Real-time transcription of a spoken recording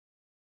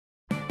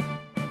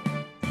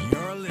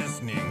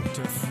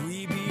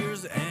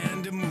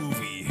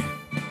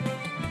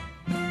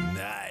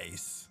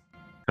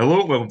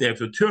Hello, welcome to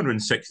episode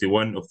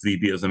 261 of Three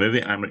Beers a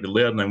Movie. I'm Rick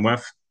Laird and I'm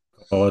with.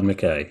 Colin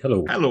Mackay.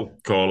 Hello. Hello,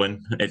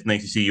 Colin. It's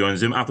nice to see you on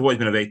Zoom. After what has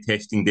been a very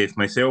testing day for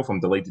myself, I'm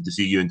delighted to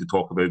see you and to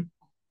talk about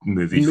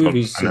movies for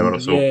Movies an hour and or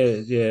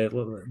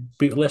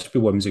so. let's be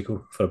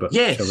whimsical for a bit,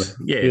 shall we? Yes, yes.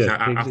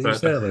 Yeah,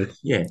 exactly.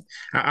 Yeah,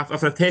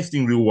 after a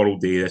testing real world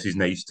day, this is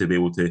nice to be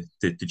able to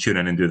tune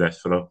in and do this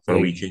for a Yeah,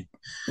 week.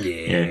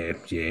 Yeah,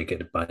 get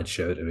the bad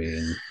shout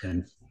away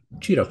and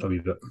cheer up a wee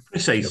bit. Cheer up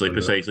precisely, a wee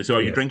bit. precisely. So,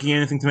 are you Yeah. drinking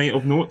anything tonight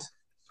of note?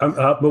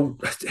 Well,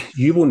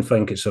 you won't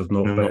think it's of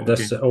note, No, not but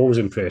okay. this always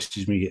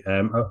impresses me.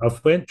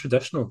 I've went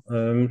traditional.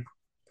 Butler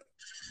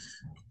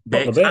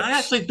Bex. I Beck's.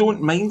 actually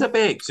don't mind a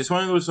Bex. It's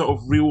one of those sort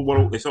of real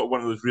world. It's sort of one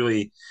of those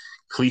really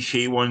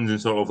cliche ones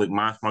and sort of like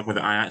mass market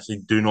that I actually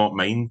do not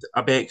mind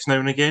a Bex now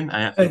and again.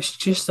 I actually, It's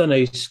just a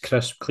nice,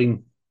 crisp,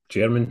 clean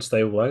German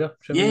style lager.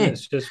 Do you know what I mean? yeah,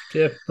 It's just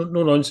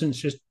no nonsense,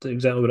 just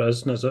exactly what it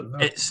is. And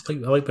it's I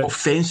like Beck's.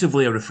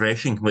 offensively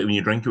refreshing. Like when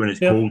you drink it when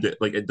it's Yeah, cold,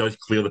 it does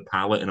clear the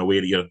palate in a way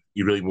that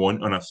you really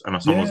want on a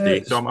summer's yeah,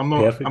 day. So it's I'm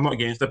perfect. not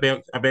against a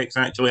Bex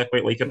actually. I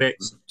quite like a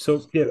Bex.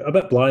 So yeah, a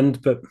bit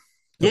bland, but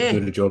that'll Yeah,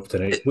 do the job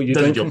tonight. it What you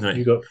does a job drinking? tonight.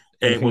 You got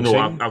anything Well, no,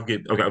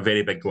 exciting? I've got a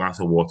very big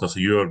glass of water, so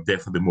you're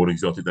definitely more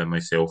exotic than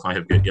myself. I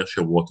have got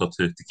Ayrshire water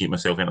to keep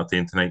myself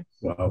entertained tonight.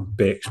 Wow,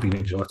 Beck's been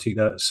exotic.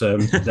 That's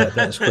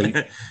quite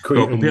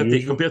Well,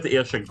 unusual. compared to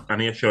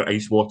Ayrshire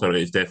ice water,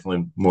 it's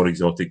definitely more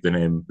exotic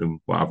than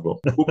what I've got.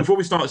 Well, before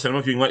we start the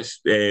cinema viewing, let's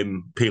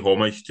pay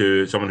homage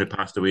to someone who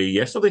passed away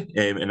yesterday,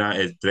 and that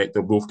is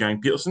director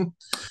Wolfgang Peterson.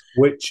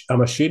 Which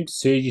I'm ashamed to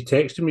say, you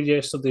texted me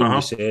yesterday and you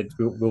Uh-huh. said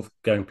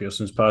Wolfgang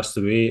Pearson's passed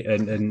away,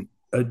 and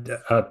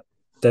I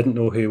didn't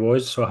know who he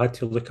was, so I had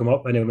to look him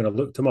up. And then when I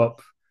looked him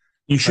up,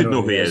 You I should know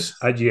know who who he he is. is.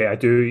 I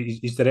do.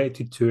 He's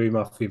directed two of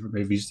my favourite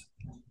movies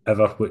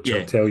ever, which I'll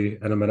Yeah. tell you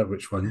in a minute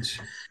which ones.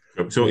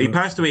 So he Yeah.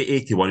 passed away at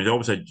 81. He's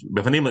obviously,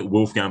 with a name like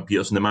Wolfgang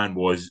Peterson, the man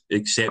was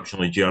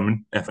exceptionally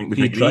German. I think we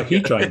can agree. He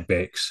drank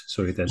Beck's,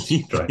 so he did.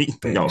 He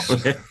drank No.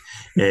 Beck's.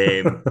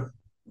 um,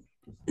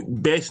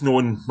 best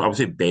known, I would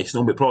say best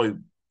known, but probably,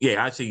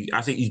 yeah, I think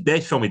his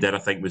best film he did, I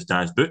think, was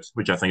Das Boot,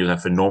 which I think is a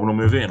phenomenal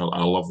movie, and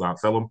I love that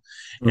film.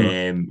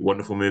 Mm.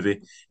 Wonderful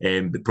movie.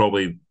 But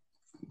probably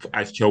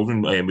as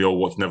children, we all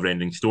watched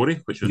Neverending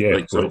Story, which was Yeah,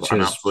 like sort of which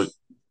an is absolute.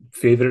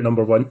 favourite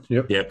number one.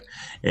 Yep. Yep.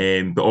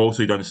 But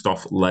also done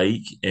stuff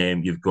like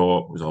you've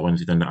got was other ones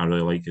he done that I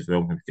really like as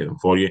well. I'll get them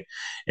for you.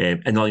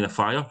 In the Line of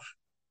Fire,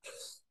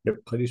 Yep.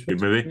 Clint good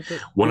Eastwood. movie.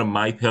 One of Yep.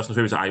 my personal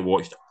favorites that I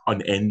watched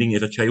unending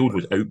as a child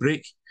was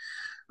Outbreak.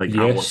 Like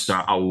I watched Yes.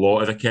 that a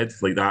lot as a kid.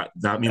 Like that.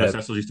 Me and my Uh,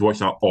 sisters used to watch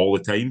that all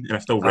the time, and I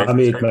still I reference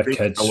made my Outbreak.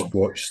 kids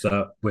watch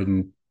that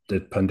when the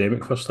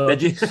pandemic first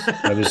Did you?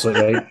 started. I was like,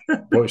 right,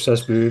 watch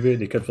this movie.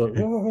 The kids were like,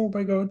 oh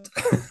my God.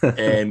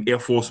 Air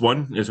Force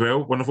One as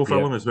well, wonderful Yeah,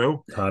 film as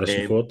well.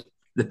 Harrison Um, Ford.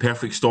 The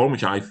Perfect Storm,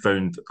 which I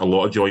found a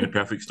lot of joy in The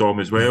Perfect Storm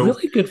as well.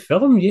 Really good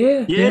film.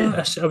 Yeah,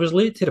 Yeah, yeah. I was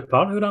late to the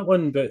party with that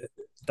one, but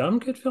damn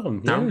good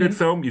film. damn Yeah, good yeah.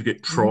 film. You've got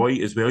Mhm. Troy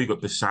as well. You've got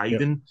Yep.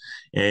 Poseidon.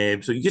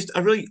 So you just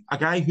a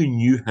guy who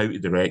knew how to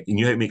direct, he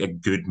knew how to make a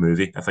good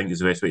movie. I think is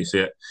the best way to say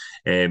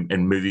it.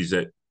 And movies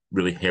that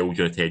really held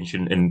your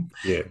attention, and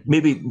Yeah.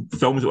 maybe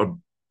films that were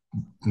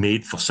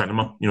made for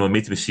cinema. You know,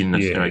 made to be seen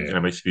Yeah. in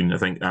a big screen. I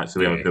think that's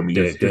the way I would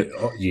Yeah. put it.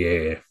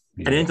 Yeah.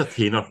 An Yeah.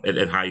 entertainer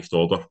at highest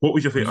order. What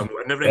was your favorite?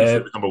 I never Uh,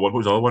 understood number one. What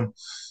was the other one?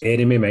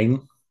 Enemy Mine.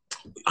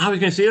 I was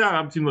going to say that.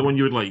 I'm seeing the one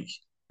you would like.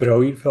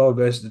 Brilliant film.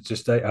 It's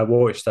just I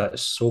watched that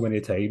so many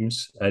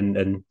times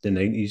in the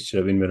nineties. You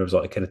know what I mean, when I was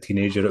like a kind of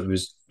teenager, it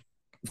was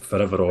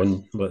forever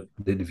on like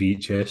the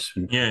VHS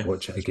and Yeah,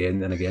 watch it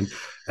again and again.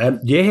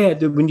 Yeah,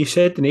 when you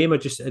said the name, I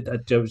was like, I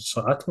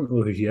don't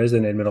know who he is.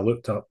 And then when I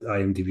looked up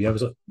IMDb, I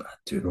was like, I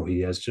do know who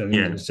he is. Do you know what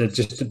I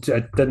yeah.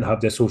 mean? I didn't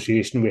have the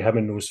association with him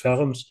in those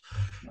films.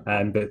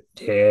 But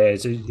yeah,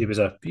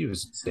 he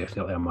was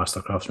definitely a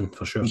master craftsman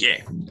for sure.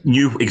 Yeah,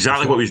 knew For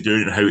exactly what sure. he was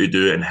doing and how to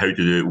do it and how to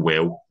do it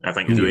well. I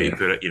think is the way to Yeah.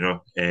 put it. You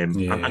know,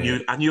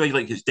 Yeah. I knew I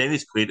like it's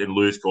Dennis Quaid and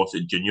Lewis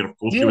Gossett Jr. Of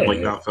course, you would like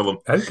Yeah. that film.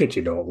 How could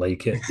you not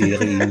like it?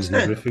 Aliens and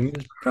everything.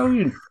 It's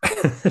brilliant.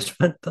 It's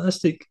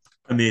fantastic.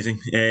 Amazing.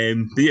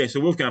 But yeah, so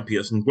Wolfgang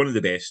Peterson, one of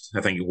the best, I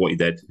think, of what he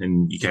did,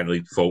 and you can't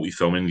really fault his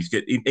filming.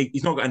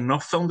 He's not got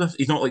enough film.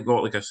 He's not like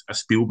got like a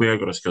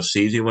Spielberg or a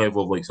Scorsese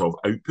level of like sort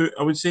of output,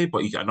 I would say,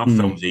 but he's got enough Mm.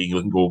 films that you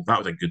can go. That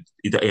was a good.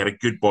 He had a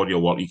good body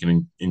of work you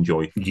can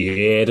enjoy.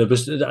 Yeah, there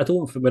was. I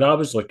don't. When I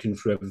was looking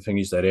through everything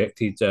he's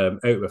directed,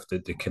 out with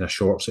the kind of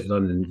shorts that he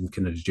done and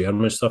kind of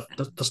German stuff,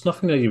 there's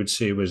nothing that you would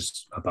say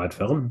was a bad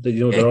film. You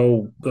know,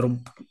 Yeah, they're all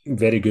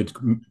very good,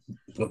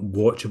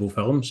 watchable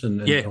films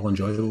and yeah. all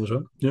enjoyable as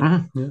well. Yeah,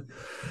 Mhm. yeah.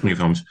 New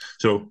films.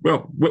 So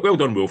well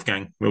done,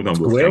 Wolfgang. Well done,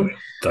 Well Wolfgang.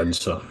 done,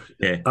 sir.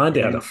 Yeah. And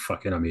he had a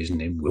fucking amazing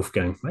name,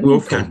 Wolfgang. Why didn't you call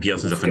Wolfgang him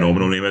Peterson's a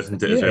phenomenal Wolfgang? name,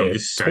 isn't it? As well, it Yeah,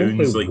 just totally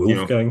sounds like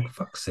Wolfgang.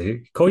 Fuck's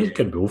sake. Call your Yeah.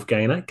 kid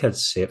Wolfgang. That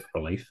kid's set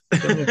for life.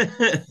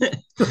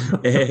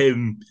 You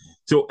um,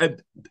 so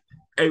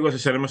out with the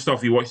cinema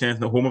stuff. You watched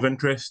anything at home of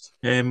interest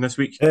this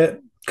week?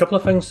 Couple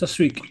of things this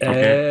week.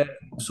 Okay.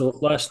 So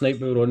last night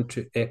we were on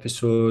to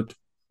episode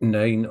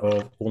 9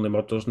 of Only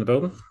Murders in the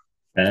Building.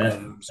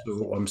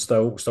 So I'm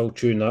still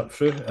tuning that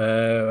through.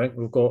 I think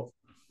we've got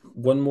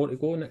one more to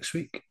go next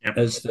week. Yep.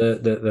 Is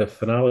the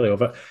finale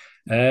of it.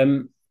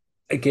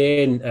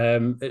 Again,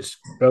 it's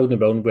building and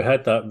building. We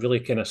had that really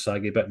kind of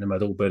saggy bit in the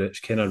middle, but it's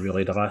kind of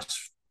really the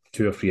last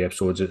 2 or 3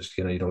 episodes. It's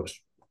kind of it's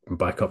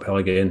back uphill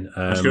again.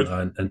 That's good.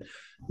 And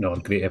a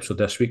great episode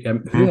this week.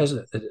 Who is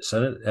it that's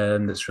in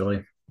it? That's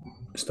really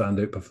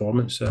standout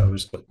performance. I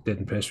was dead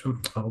impressed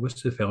with him.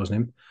 What's the fella's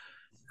name?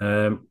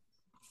 I'll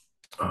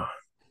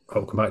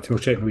come back to him. We'll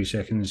check in a wee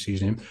second and see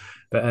his name.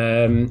 But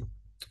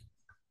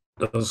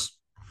there's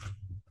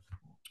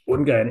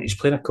one guy and he's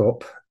playing a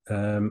cop,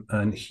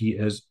 and he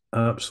is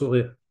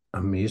absolutely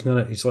amazing in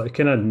it. He's like a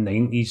kind of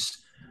 90s,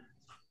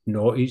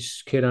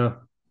 noughties kind of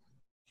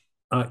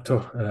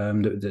actor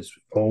that's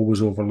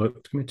always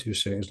overlooked. Give me 2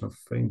 seconds and I'll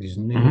find his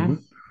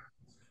name.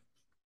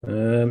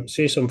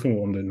 Say something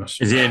while I'm doing this.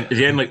 Is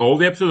he in like all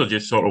the episodes or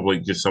just sort of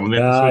like just some of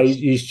the episodes?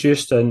 He's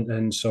just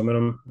in some of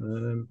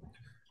them.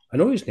 I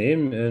know his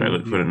name. I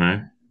look for it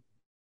now.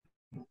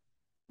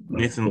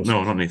 Nathan,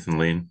 no, not Nathan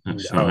Lane.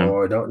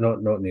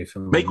 Not Nathan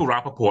Lane. Michael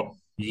Rappaport.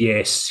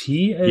 Yes,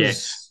 he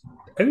is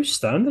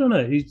outstanding on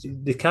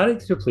it. The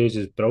character he plays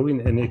is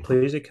brilliant, and he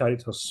plays the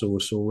character so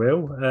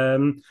well.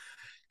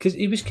 Because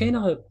he was kind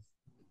of,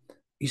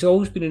 he's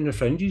always been in the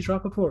fringes,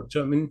 Rappaport. Do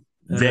you know what I mean?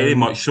 Very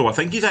much so. I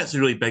think he's actually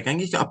really big. I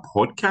think he's got a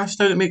podcast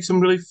now that makes him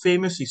really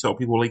famous. He saw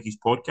people like his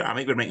podcast. I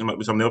think we're making him up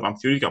with something else. I'm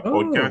sure he's got a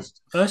podcast.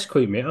 That's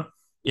quite meta.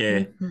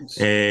 Yeah.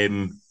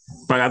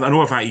 But I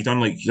know if he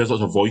does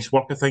lots of voice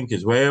work, I think,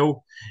 as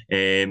well.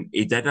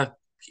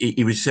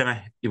 He was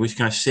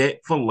kind of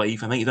set for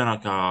life. I think he done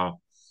like a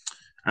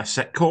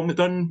sitcom that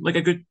done like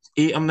a good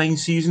 8 or 9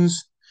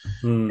 seasons.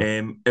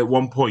 At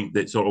one point,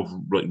 that sort of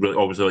really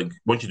obviously like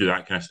once you do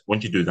that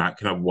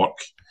kind of work,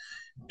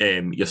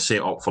 you're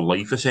set up for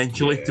life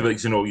essentially. Yeah. To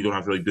like, you don't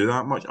have to really do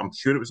that much. I'm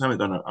sure it was him that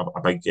done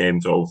a big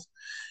sort of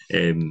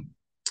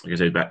like I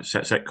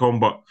said, sitcom.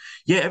 But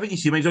yeah, everything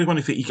you see, he's always one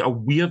of he's got a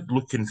weird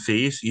looking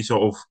face.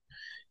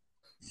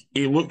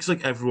 He looks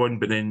like everyone,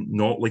 but then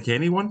not like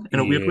anyone in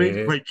a weird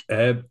way. Like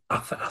I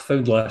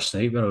found last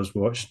night when I was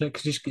watching it,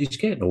 because he's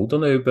getting older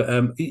now,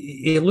 but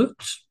he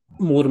looks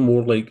more and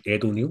more like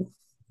Ed O'Neill.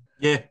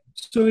 Yeah.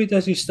 So he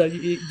does his stuff.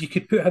 You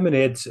could put him in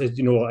Ed's, a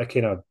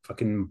kind of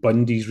fucking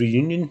Bundy's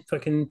reunion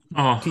fucking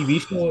TV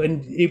show,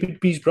 and he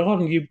would be his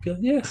brother, and you'd be like,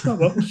 yeah, that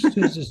works.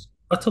 It's just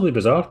utterly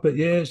bizarre, but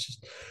yeah, it's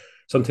just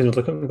sometimes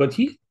look at him and go,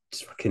 he's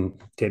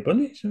fucking Ted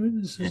Bundy. So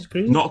this is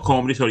great. Not a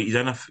comedy, sorry. He's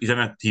in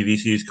a TV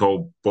series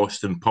called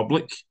Boston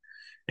Public.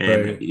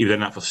 Right. He was in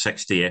that for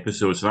 60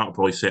 episodes, so that'll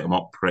probably set him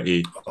up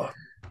pretty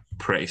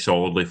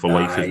solidly for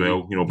life as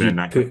well. Being in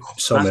that.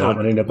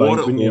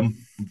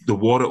 The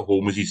War at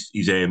Home was his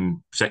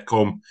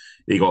sitcom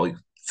that he got like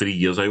 3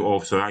 years out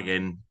of. So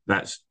again,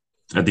 that's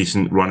a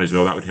decent run as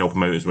well. That would help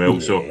him out as well.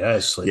 Yeah,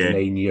 it's like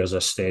 9 years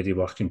of steady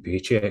working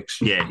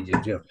paychecks. Yeah.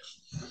 You're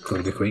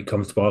going to be quite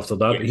comfortable after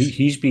that. Yes. But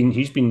he's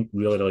been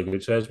really, really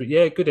good. So, but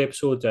yeah, good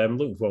episode. I'm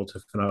looking forward to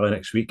the finale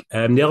next week.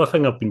 The other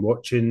thing I've been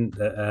watching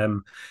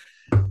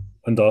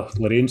under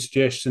Lorraine's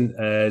suggestion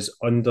is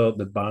Under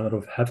the Banner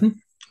of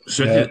Heaven.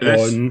 So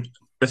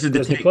this is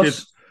Disney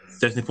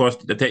Plus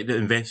detective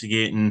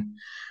investigating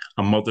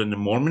a murder in the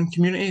Mormon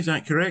community. Is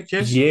that correct?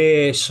 Yes.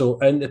 Yeah. So,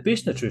 and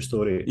based on a true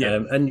story.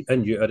 Yeah. In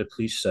Utah, the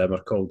police are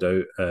called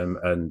out,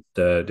 and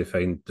they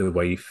find the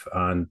wife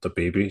and the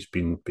baby has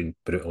been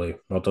brutally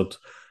murdered.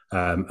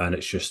 And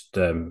it's just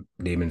them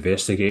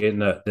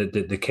investigating it.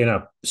 The kind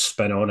of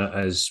spin on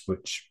it is,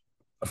 which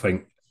I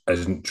think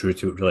isn't true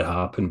to what really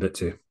happened, but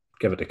to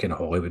give it the kind of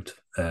Hollywood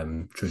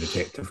true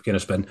detective kind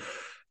of spin,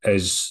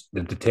 is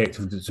the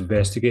detective that's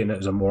investigating it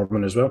is a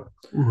Mormon as well.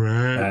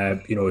 Right.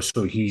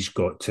 So he's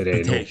got to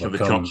then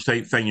overcome the church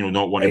type thing,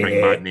 not want to bring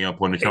bad name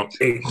upon the church.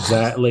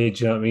 Exactly.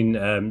 Do you know what I mean?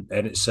 And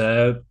it's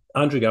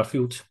Andrew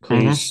Garfield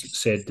plays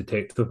said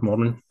detective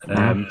Mormon.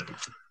 Garfield.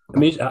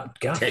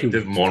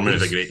 Detective Mormon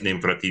is a great name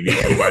for a TV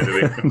show, by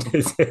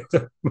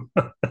the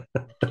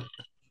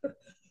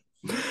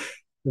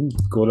way.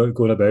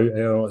 Going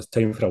about, it's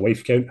time for a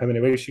wife count. How many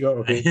wives you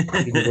got? Okay.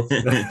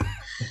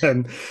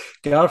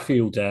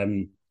 Garfield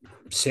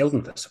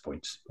seldom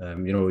disappoints.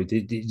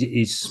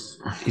 He's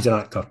an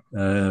actor.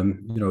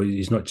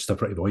 He's not just a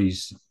pretty boy.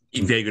 He's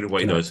very good at what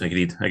he does.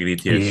 Agreed.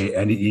 Yes.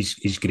 Yeah, and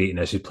he's great in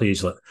this. He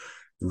plays like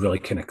really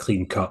kind of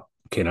clean cut,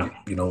 kind of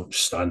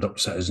stand up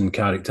citizen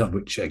character,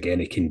 which again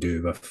he can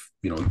do with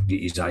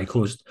his eye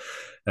closed.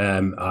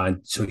 And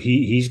so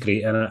he's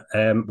great in it.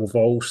 We've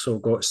also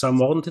got Sam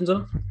Worthington's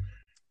in it.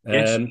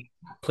 Yes.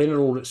 Playing a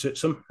role that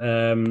suits him.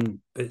 I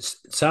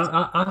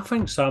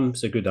think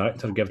Sam's a good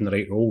actor given the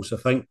right roles. I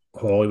think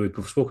Hollywood,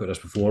 we've spoken about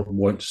this before,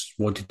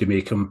 wanted to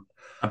make him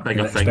a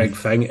big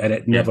thing, and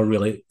it never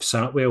really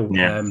sat well.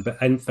 Yeah.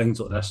 But in things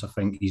like this, I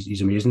think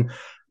he's amazing.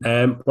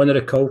 One of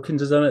the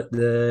Culkins is in it,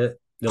 the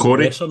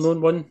lesser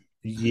known one.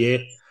 Yeah.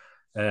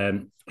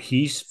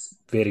 He's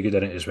very good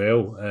in it as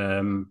well.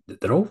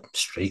 They're all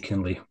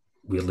strikingly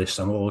weirdly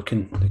similar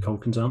looking, the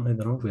Culkins, aren't they?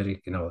 They're all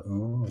very,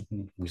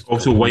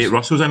 Also, Wyatt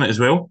Russell's in it as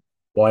well.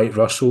 Wyatt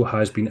Russell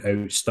has been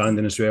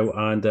outstanding as well,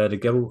 and the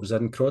girl was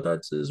in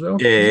Crawdads as well.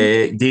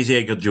 Daisy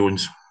Edgar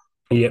Jones.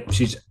 Yep,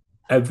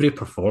 every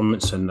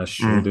performance in this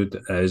show, Mm.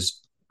 dude,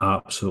 is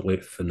absolutely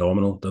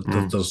phenomenal.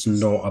 There's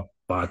not a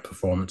bad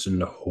performance in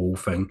the whole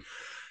thing.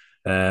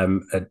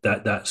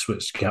 That's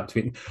what's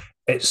captivating.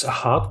 It's a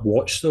hard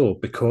watch though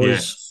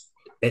because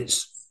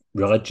it's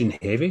religion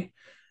heavy.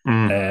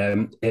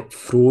 It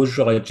throws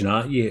religion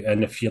at you,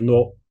 and if you're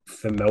not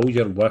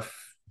familiar with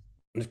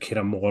the kind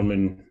of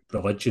Mormon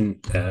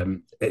religion,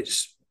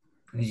 it's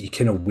you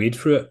kind of wade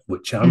through it,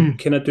 which I'm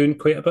kind of doing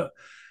quite a bit.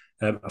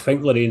 I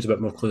think Lorraine's a bit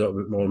more clued up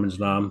with Mormons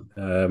than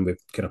I am, with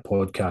kind of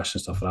podcasts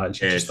and stuff like that. And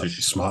she's just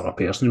a smarter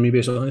person than me,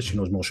 basically. She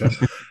knows more shit.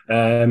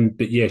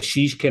 But yeah,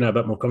 she's kind of a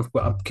bit more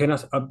comfortable.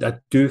 I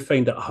do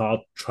find it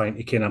hard trying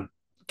to kind of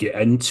get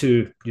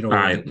into,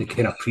 the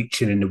kind of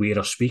preaching and the way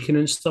they're speaking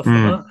and stuff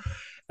like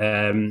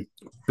that.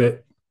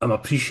 But I'm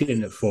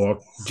appreciating it for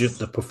just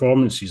the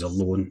performances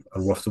alone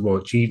are worth the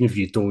watch, even if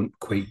you don't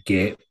quite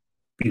get,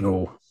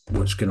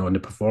 what's going on. The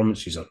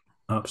performances are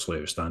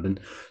absolutely outstanding.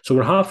 So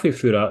we're halfway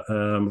through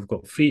that. We've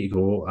got 3 to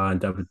go,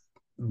 and I would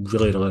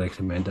really, really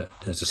recommend it.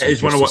 As I said,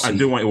 it's one of what I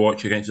do want to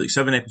watch again. It's like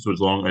 7 episodes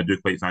long. I do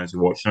quite fancy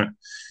watching it.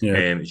 Yeah.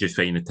 It's just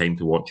finding the time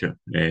to watch it.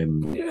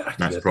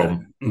 That's the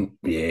problem.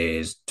 Yeah,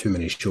 it's too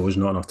many shows,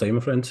 not enough time,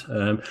 my friend.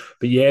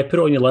 But yeah, put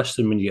it on your list,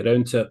 and when you get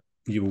around to it,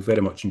 you will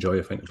very much enjoy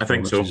it. I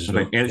think so. And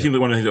it seems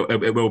like one of the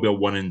things, it will be a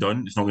one and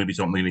done. It's not going to be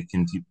something that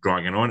can keep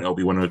dragging on. It'll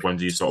be one of those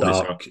ones you sort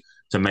of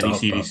it's a mini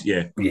series.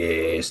 Yeah,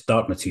 it's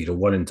dark material,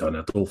 one and done.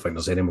 I don't think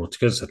there's any more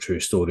because it's a true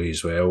story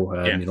as well.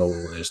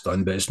 It's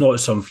done, but it's not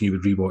something you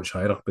would rewatch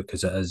either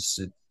because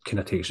it kind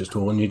of takes its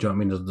toll on you. Do you know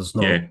what I mean? There's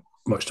not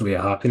much to way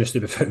of happiness to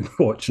be found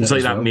watching. It's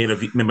like that Mayor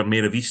of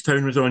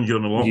Easttown was on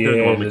during the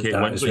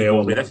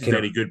lockdown. This is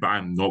very good, but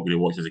I'm not going to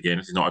watch this again.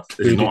 This is not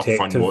a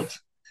fun watch.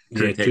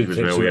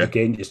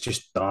 Again, it's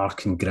just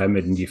dark and grim,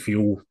 and you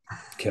feel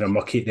kind of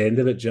mucky at the end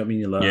of it. Do you know what I mean?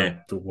 You're like, I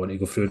don't want to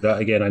go through that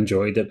again. I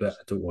enjoyed it, but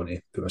I don't want to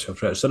put myself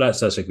through it. So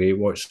that's a great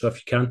watch. So if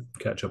you can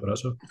catch up with that,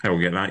 so I will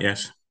get that.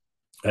 Yes.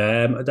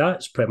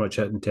 That's pretty much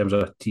it in terms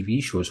of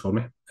TV shows for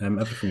me.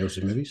 Everything else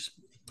is movies.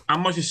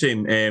 I'm much the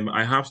same.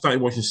 I have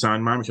started watching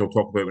Sandman, which I'll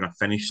talk about when I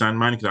finish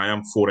Sandman, because I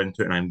am 4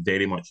 into it and I'm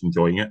very much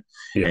enjoying it.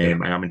 I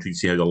am intrigued to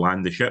see how they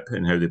land the ship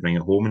and how they bring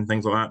it home and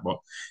things like that. But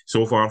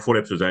so far, 4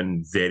 episodes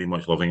in, very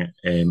much loving it.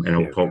 And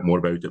I'll talk more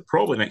about it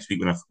probably next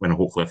week when I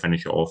hopefully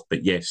finish it off.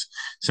 But yes,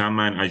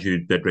 Sandman, as you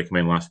did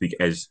recommend last week,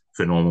 is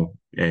phenomenal.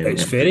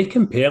 It's very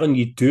compelling.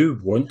 You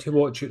do want to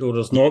watch it, though.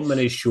 There's not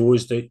many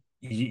shows that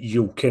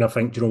you'll kind of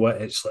think, you know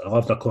what, it's like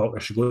 11 o'clock, I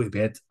should go to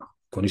bed.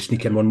 Going to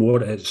sneak in one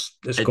more. It's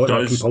got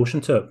that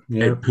compulsion to it.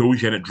 Yeah. It pulls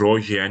you in, it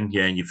draws you in,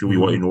 and you feel you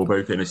want to know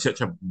about it. And it's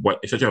such a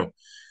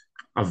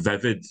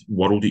vivid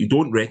world that you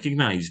don't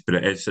recognise, but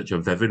it is such a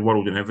vivid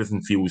world, and everything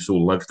feels so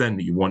lived in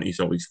that you want to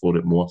sort of explore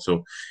it more.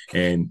 So,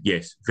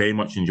 yes, very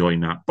much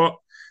enjoying that. But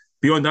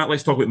beyond that,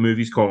 let's talk about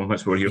movies, Colin.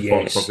 That's what we're here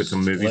for. Let's talk about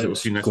some movies that we've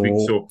seen this week.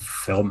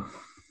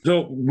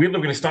 So we're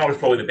going to start with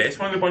probably the best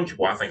one of the bunch.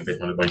 Well, I think the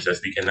best one of the bunch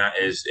this week, and that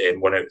is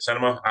One Out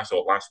Cinema. I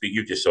saw it last week.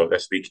 You just saw it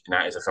this week, and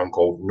that is a film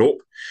called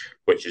Nope,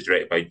 which is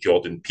directed by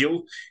Jordan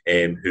Peele,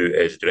 who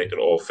is director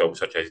of films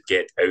such as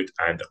Get Out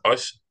and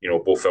Us.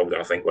 Both films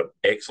that I think were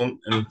excellent,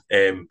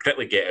 and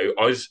particularly Get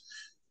Out. Us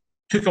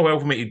took a while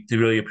for me to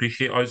really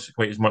appreciate Us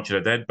quite as much as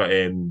I did, but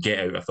Get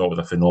Out I thought was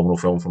a phenomenal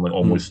film from like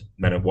almost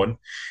minute one.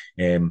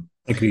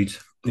 Agreed.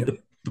 Yeah.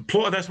 The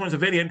plot of this one is a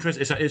very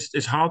interesting.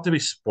 It's hard to be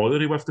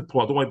spoilery with the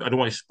plot. I don't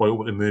want to spoil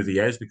what the movie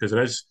is because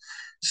there is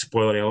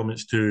spoiler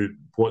elements to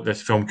what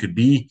this film could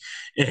be.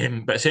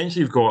 But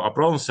essentially, you've got a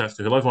brother and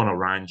sister who live on a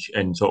ranch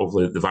in sort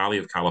of the Valley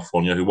of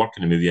California who work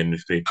in the movie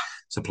industry,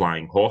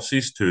 supplying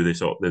horses to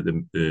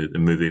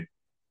the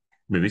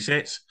movie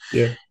sets.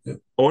 Yeah.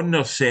 On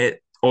their set,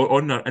 or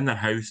in their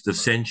house, there's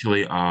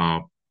essentially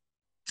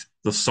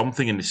there's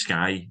something in the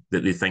sky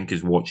that they think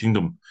is watching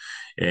them.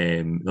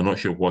 They're not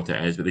sure what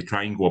it is, but they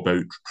try and go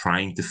about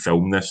trying to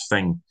film this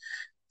thing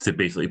to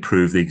basically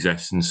prove the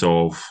existence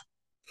of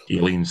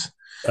aliens.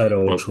 And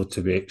also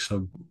to make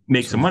some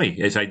money.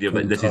 It's the idea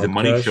that this is a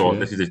money shot. Yeah.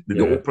 This is the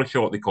Oprah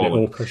shot, they call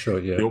it. Oprah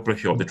shot, yeah. The Oprah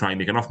shot to try and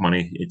make enough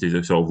money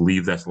to sort of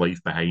leave this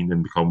life behind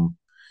and become,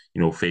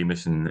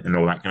 famous and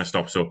all that kind of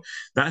stuff. So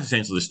that's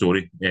essentially the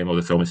story of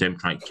the film. It's them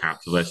trying to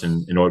capture this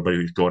and everybody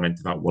who's drawn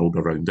into that world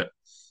around it.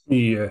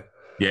 Yeah.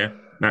 Yeah.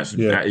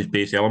 That is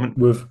base element.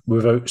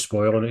 Without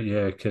spoiling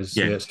it, because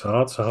it's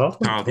hard. It's a hard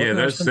one.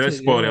 There's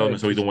spoiler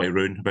elements, so we don't want to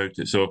ruin about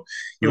it. So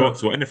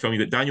so in the film,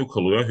 you've got Daniel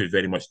Kaluuya, who's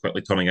very much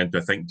quickly turning into,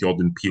 I think,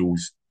 Jordan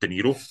Peele's De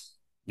Niro.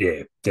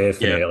 Yeah,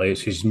 definitely. Yeah.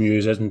 It's his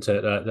muse, isn't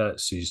it?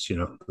 That's his,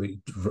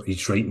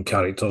 he's writing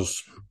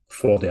characters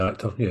for the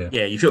actor. Yeah.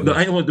 Yeah, you feel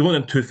I know they've only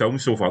done 2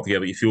 films so far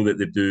together. You feel that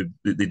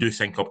they do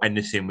sync up in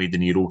the same way De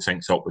Niro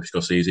syncs up with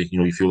Scorsese.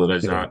 You feel there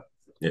is that.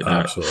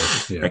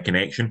 Absolutely, a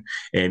connection.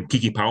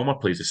 Kiki Palmer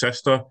plays the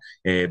sister.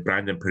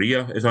 Brandon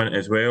Perea is on it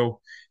as well.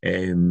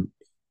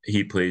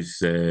 He plays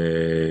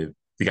the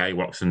guy who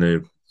works in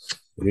the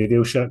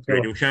Radio Shack.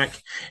 Radio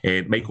Shack.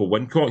 Michael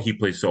Wincott, he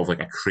plays sort of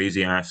like a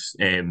crazy ass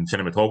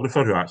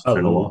cinematographer who acts I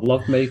in a lot.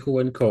 love Michael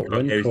Wincott.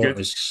 Yeah, he's Wincott good.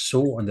 is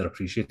so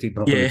underappreciated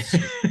now. Yeah.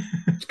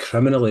 It's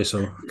criminally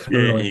so.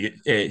 Criminally. Yeah, you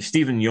get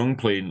Stephen Young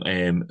playing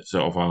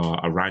sort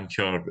of a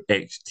rancher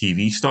ex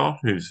TV star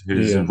who's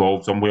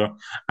involved somewhere,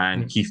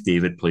 and Keith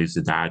David plays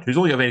the dad, who's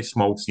only a very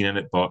small scene in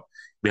it, but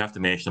we have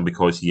to mention him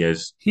because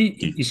he's Keith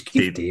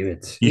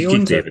David. He's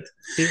Keith David.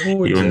 He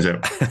owns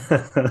it.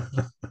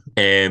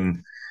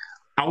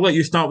 I'll let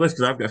you start this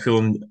because I've got a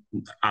feeling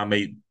I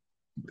might.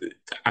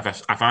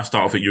 If I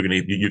start off it, you're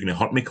gonna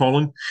hurt me,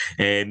 Colin.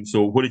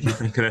 So what did you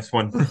think of this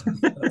one?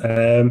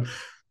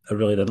 I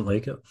really didn't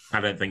like it.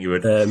 I didn't think you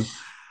would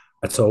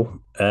at all.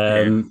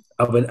 I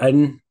went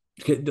in.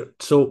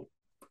 So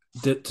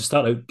to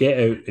start out, Get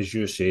Out, as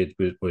you said,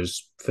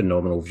 was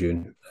phenomenal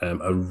viewing.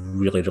 I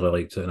really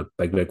liked it in a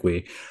big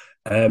way.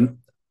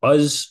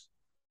 Us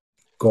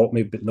got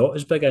me, but not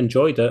as big. I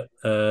enjoyed it.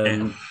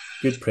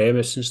 Good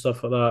premise and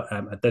stuff like that.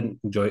 I didn't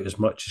enjoy it as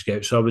much as Get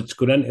Out. So I was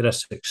going into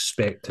this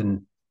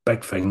expecting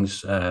big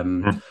things.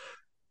 You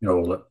know,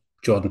 like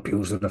Jordan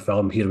Peele's in the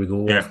film. Here we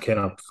go. I've kind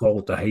of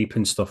followed the hype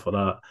and stuff like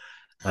that.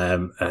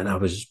 And I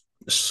was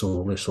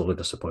sorely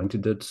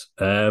disappointed.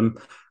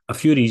 A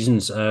few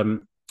reasons.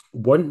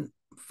 One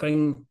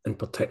thing in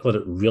particular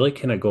that really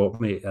kind of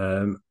got me,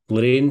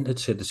 Lorraine had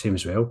said the same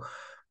as well,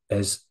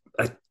 is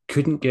I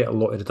couldn't get a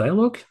lot of the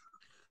dialogue.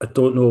 I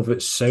don't know if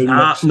it's sound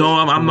mix. No,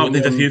 I'm not going to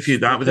disagree with you.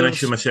 That was an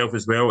issue myself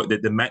as well.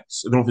 The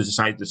mix, I don't know if it's the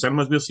side of the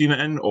cinemas we're seeing it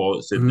in, or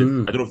it's I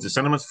don't know if it's the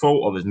cinema's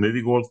fault or the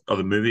moviegoers or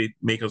the movie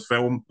maker's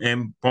film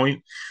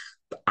point.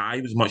 But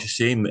I was much the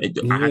same.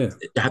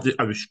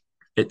 I was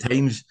at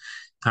times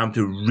having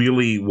to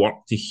really work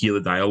to hear the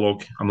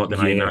dialogue. I'm not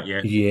denying that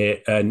yet. Yeah,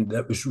 and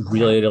that was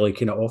really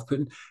kind of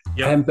off-putting.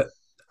 But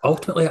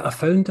ultimately, I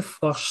found the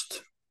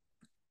first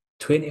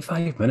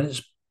 25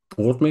 minutes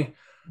bored me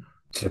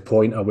to the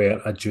point of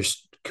where I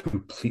just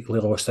completely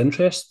lost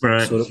interest.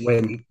 Right. So that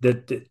when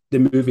the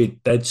movie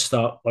did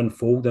start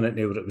unfolding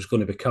it, what it was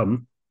going to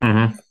become,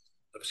 it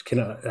was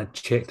kind of I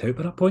checked out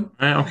by that point.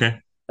 Okay.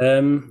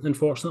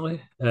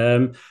 Unfortunately,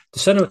 the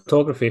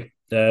cinematography.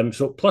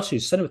 So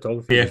pluses,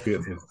 cinematography is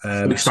beautiful.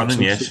 Looks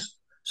stunning, yes.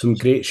 Some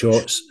great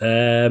shots.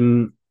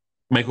 Michael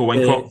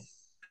Wincott.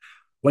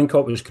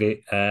 Wincott was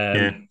great.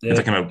 It's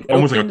like kind of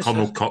almost like a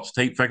Colonel Kurtz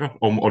type figure,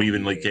 or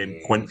even like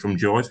Quint from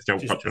Jaws, which I'll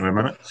touch on in a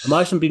minute.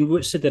 Imagine being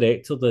what's the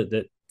director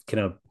that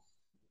kind of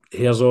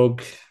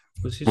Herzog.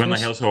 What's his name?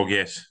 Werner Herzog,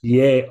 yes.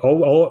 Yeah,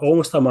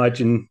 almost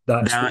imagine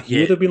that's what he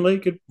would have been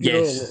like.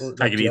 Yes,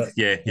 I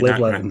agreed.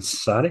 Level of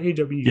insanity,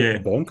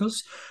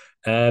 bonkers.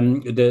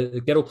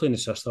 The girl playing the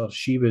sister,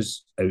 she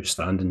was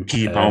outstanding.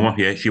 Keke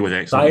Palmer, she was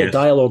excellent.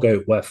 Dialogue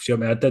out with. I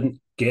mean, I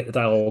didn't get the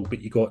dialogue,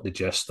 but you got the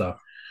gist of,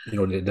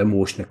 the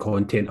emotion, the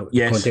content,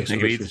 the context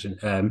of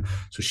it.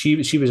 So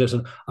she was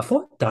excellent. I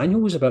thought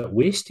Daniel was a bit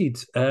wasted.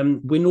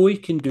 We know he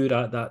can do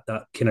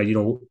that kind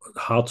of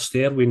hard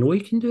stare. We know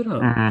he can do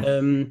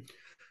that.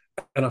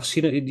 And I've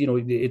seen it.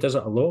 He does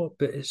it a lot,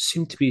 but it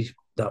seemed to be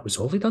that was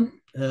all he done.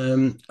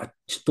 I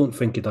just don't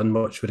think he done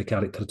much with the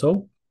character at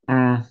all.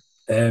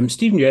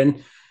 Stephen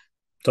Yeun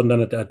turned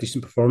in a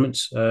decent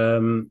performance.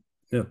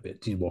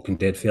 He's Walking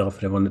Dead fella for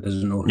everyone that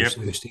doesn't know who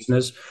Stephen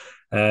is.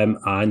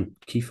 And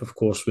Keith, of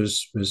course,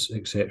 was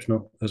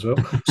exceptional as well.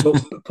 So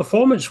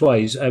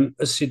performance-wise, as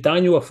I said,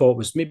 Daniel I thought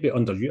was maybe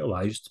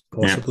underutilised,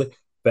 possibly.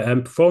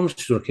 But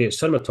performance was okay.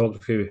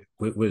 Cinematography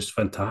was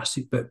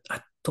fantastic, but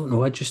I don't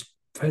know. I just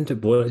found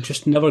it boring. It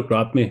just never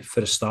grabbed me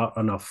for a start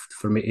enough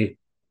for me to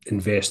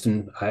invest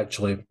in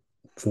actually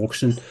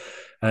focusing.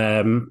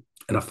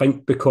 And I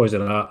think because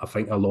of that, I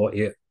think a lot of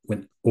it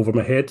went over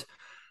my head.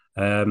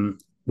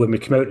 When we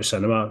came out of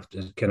cinema,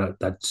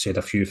 I'd said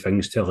a few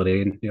things to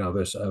Lorraine. I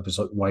was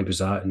like, why was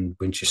that? And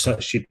when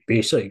she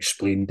basically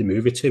explained the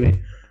movie to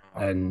me,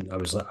 and I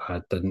was like,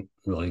 I didn't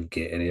really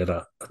get any of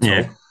that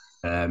at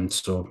all.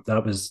 So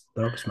that was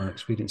my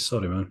experience.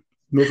 Sorry, man.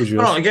 What was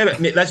yours? No, I get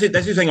it. That's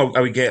the thing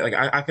I would get. Like,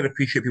 I can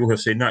appreciate people who are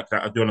saying that.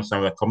 I do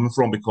understand where they're coming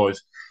from,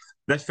 because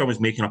this film is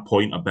making a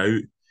point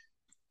about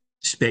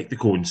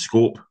spectacle and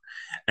scope.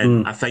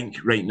 And I think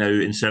right now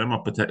in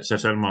cinema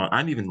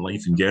and even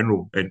life in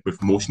general, and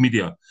with most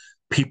media,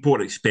 people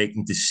are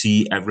expecting to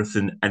see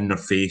everything in their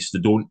face.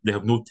 They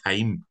have no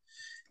time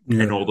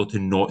in order to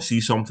not see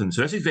something.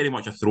 So this is very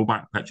much a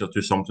throwback picture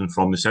to something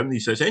from the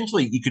 70s. So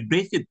essentially, you could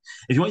break it,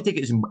 if you want to take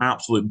it as an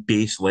absolute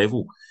base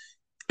level,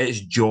 it's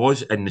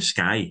Jaws in the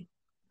sky.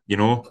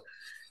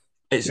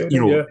 It's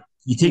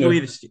you take away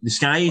the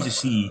sky is the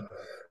sea,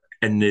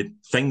 and the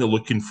thing they're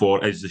looking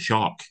for is the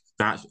shark.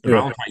 That's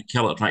rather than trying to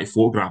kill it, trying to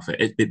photograph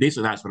it.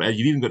 Basically, that's what it is.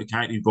 You've even got a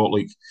character. You've got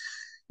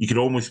you could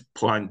almost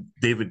plan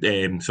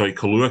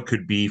Kahlua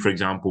could be, for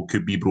example,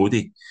 could be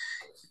Brody.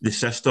 The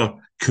sister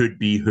could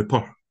be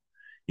Hooper.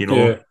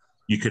 You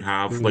could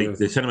have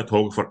the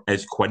cinematographer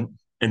is Quint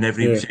in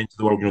every sense of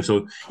the word.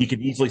 So you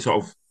could easily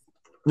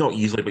not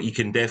easily, but you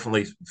can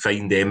definitely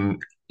find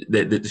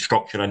the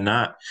structure in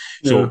that.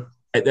 So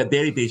at the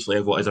very base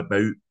level, is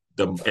about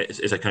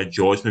it's a kind of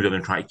Jaws movie,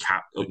 and trying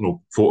to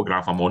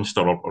photograph a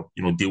monster or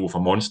deal with a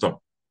monster.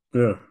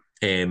 Yeah.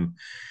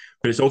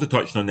 But it's also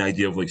touching on the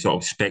idea of like sort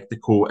of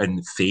spectacle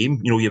and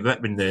fame. You've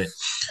that when the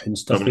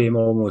Insta fame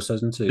almost,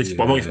 isn't it? It's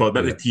almost a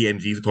bit of the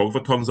TMZ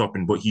photographer turns up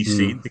and what he's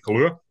saying to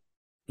Kahlua.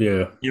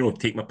 Yeah.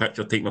 Take my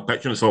picture. And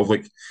it's sort of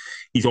like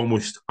he's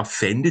almost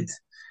offended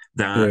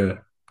that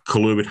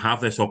Kahlua would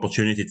have this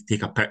opportunity to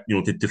take a pic,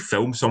 to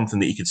film something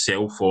that he could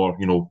sell for,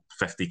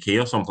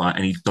 $50K or something like that,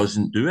 and he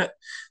doesn't do it.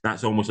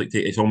 That's almost like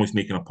it's almost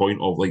making a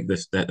point of like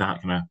that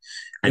kind of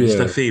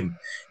Insta fame.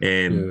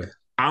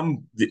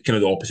 I'm kind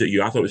of the opposite of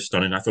you. I thought it was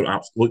stunning. I thought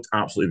it looked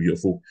absolutely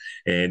beautiful.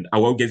 And I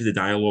will give you the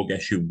dialogue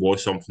issue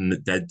was something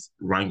that did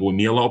wrangle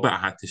me a little bit. I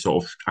had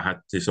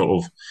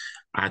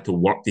to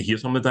work to hear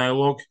some of the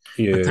dialogue,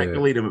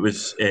 particularly when it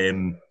was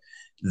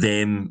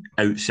them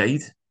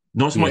outside.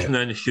 Not so much when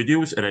they're in the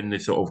studios or in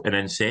the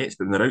in sets,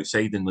 but when they're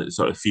outside in the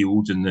sort of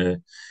fields and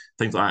the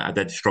things like that, I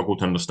did struggle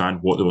to understand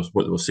what they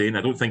were saying.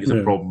 I don't think it's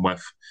a problem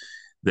with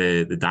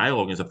the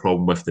dialogue; it's a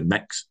problem with the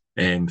mix.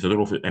 So I don't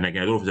know I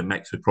don't know if it's a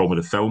mix with problem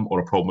with the film or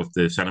a problem with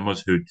the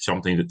cinemas who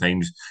sometimes at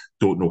times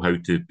don't know how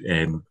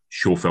to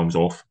show films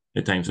off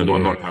at times. So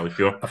I'm not entirely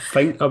sure. I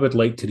think I would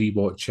like to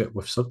rewatch it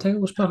with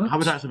subtitles, perhaps. I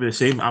would actually be the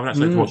same. I would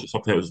actually like to watch it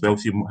subtitles as well,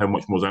 see how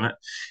much more's in it.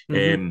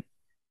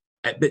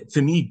 But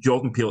for me,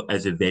 Jordan Peele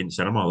is event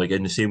cinema. Like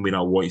in the same way that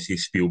I want to see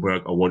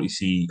Spielberg, I want to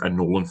see a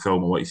Nolan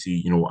film, I want to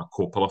see a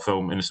Coppola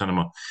film in the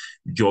cinema.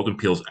 Jordan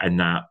Peele's in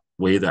that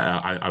way that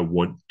I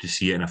want to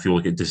see it, and I feel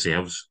like it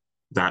deserves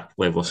that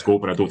level of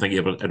scope. And I don't think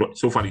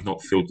so far he's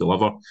not failed to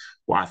deliver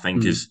what I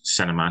think is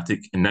cinematic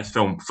in this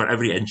film. For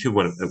every inch of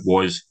what it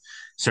was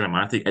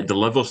cinematic, it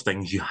delivers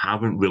things you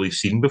haven't really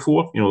seen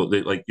before.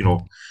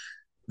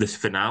 This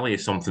finale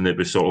is something that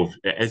was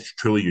it is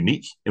truly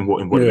unique in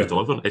what it was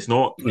delivered. It's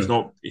not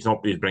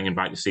bringing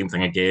back the same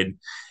thing again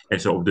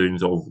and sort of doing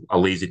a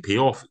lazy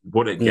payoff.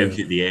 What it gives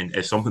you at the end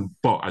is something,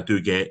 but I do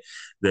get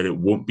that it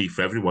won't be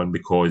for everyone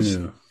because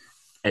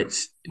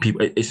it's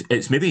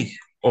maybe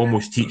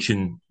almost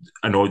teaching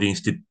an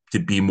audience to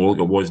be more like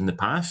it was in the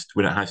past,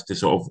 when it has to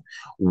sort of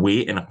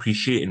wait and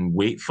appreciate and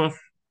wait for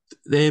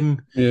them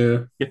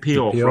your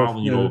payoff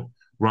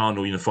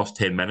rather than the first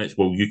 10 minutes,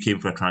 well, you came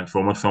for a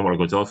Transformers film or a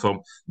Godzilla film,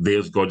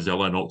 there's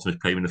Godzilla and Optimus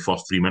Prime in the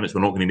first 3 minutes.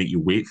 We're not going to make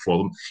you wait for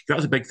them. That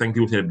was a big thing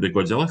people said about the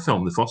Godzilla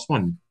film, the first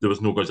one. There was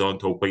no Godzilla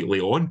until quite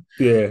late on.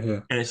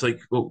 Yeah. And it's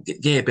like, well,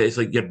 yeah, but it's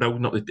like you're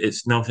building up,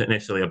 it's not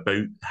necessarily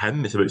about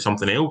him, it's about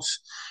something else.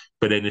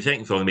 But then the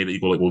second film, maybe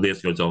you go like, well,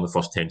 there's Godzilla in the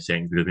first 10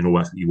 seconds because we know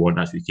that's what you want,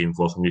 that's what you came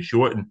for, so I'm going to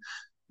show it. And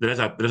there is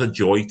a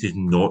joy to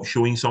not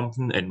showing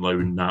something and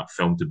allowing that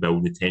film to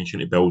build the tension,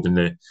 to build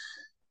in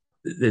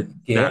I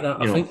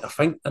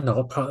think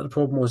another part of the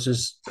problem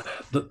is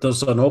that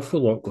there's an awful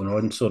lot going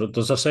on. So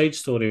there's a side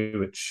story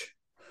which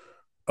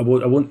I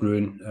won't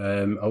ruin.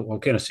 I'll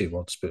kind of say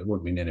words, but it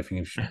won't mean anything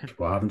if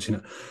people haven't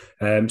seen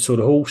it. So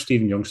the whole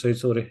Stephen Young side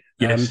story.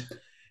 Yes.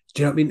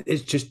 Do you know what I mean?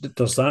 It's just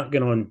there's that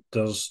going on.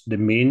 There's the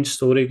main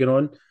story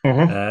going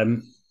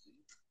on.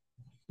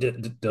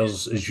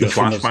 There's the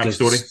flashback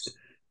story.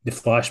 The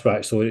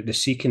flashback story, the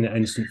seeking the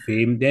instant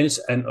fame, then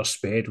it's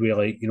intersped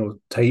with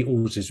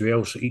titles as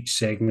well. So each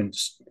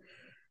segment's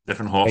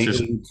different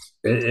horses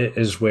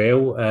as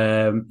well.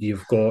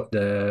 You've got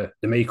the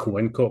Michael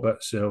Wincott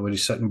bits where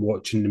he's sitting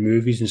watching the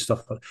movies and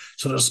stuff.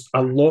 So there's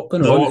a lot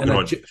going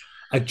on.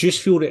 I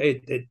just feel that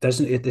it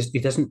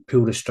doesn't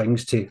pull the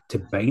strings to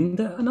bind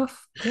it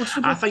enough.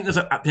 Possibly. I think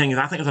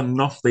there's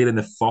enough there in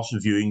the first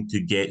viewing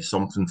to get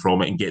something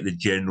from it and get the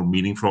general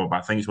meaning from it. But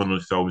I think it's one of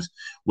those films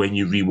when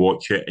you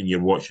rewatch it and you're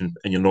watching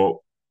and you're not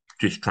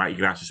just trying to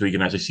grasp it so you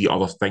can actually see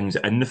other things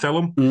in the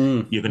film,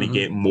 you're going to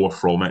get more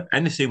from it.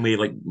 In the same way,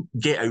 like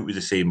Get Out was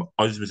the same,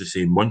 Us was the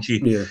same. Once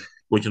you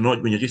when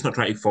you're just not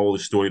trying to follow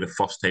the story the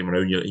first time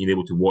around, you're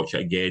able to watch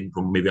it again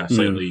from maybe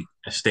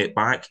a step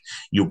back,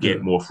 you'll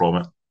get more from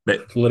it.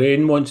 But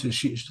Lorraine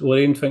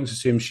Lorraine thinks the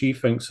same. She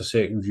thinks a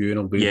second viewing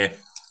will be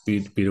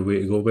the way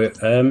to go.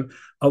 But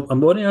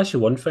I'm going to ask you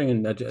one thing,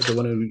 and I don't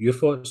want to know what your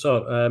thoughts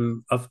are.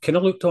 I've kind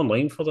of looked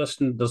online for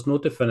this, and there's no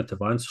definitive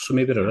answer, so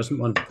maybe there isn't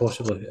one.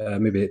 Possibly,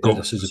 maybe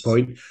this is the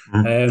point.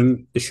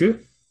 The shoe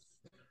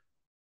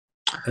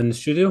in the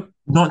studio.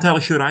 Not entirely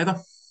sure either.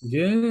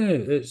 Yeah,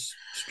 it's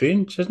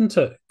strange, isn't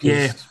it?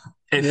 Yeah.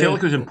 It felt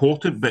like it was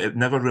important, but it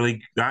never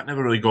really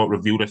got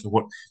revealed as to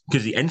what,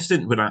 because the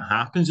instant when that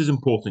happens is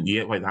important.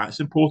 Yeah, like that's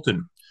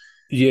important.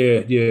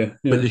 Yeah.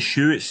 But the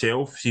shoe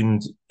itself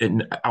seemed.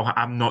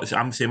 I'm not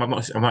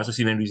actually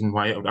seeing any reason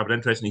why. I'd be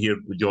interested to hear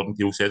what Jordan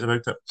Peele says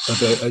about it.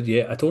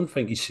 I don't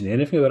think he's seen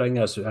anything about it.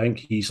 I think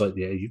he's like,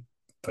 you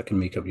fucking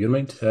make up your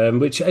mind.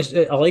 Which I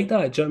like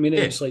that. Do you know what I mean? Yeah,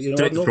 it's like I'm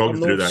not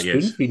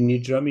spoon feeding you.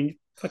 Do you know what I mean? You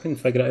fucking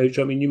figure it out. Do you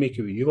know what I mean? You make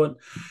it what you want.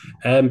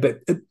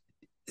 But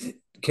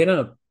kind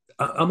of.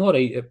 I'm all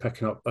right at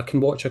picking up. I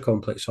can watch a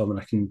complex film and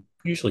I can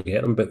usually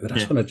get them, but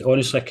this one,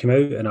 honestly, came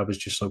out and I was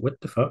just like,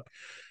 what the fuck?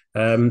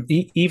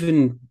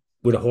 Even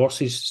with the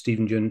horses,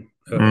 Stephen Yeun,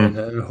 and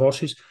the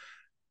horses,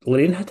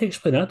 Lorraine had to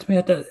explain that to me.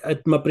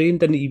 My brain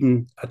didn't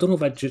even, I don't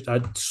know if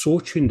I'd so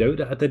tuned out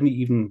that I didn't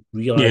even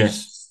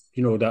realise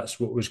that's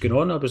what was going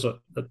on. I was like,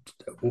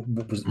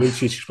 when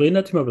she explained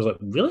that to me, I was like,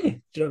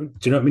 really? Do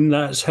you know what I mean?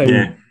 That's how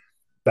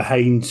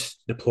behind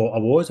the plot I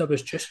was. I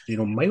was just,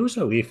 miles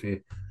away for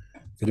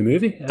the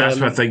movie. That's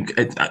what I think.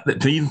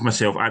 To even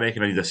myself, I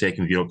reckon I need a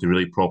second view to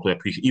really properly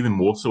appreciate, even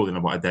more so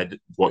than what I did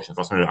watching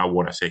the first one. I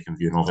want a second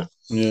viewing of it.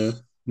 Yeah.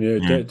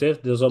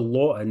 There's a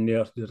lot in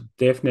there. There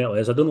definitely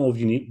is. I don't know if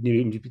you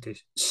need to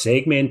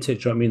segment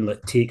it. Do you know what I mean?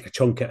 Like take a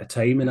chunk at a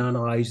time and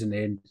analyze, and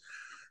then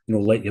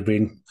let your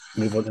brain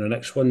move on to the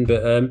next one.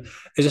 But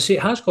as I say,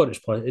 it has got its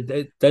place.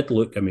 It did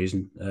look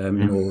amazing.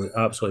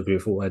 Absolutely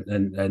beautiful,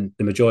 and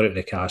the majority of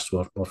the cast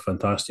were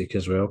fantastic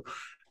as well.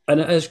 And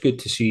it is good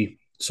to see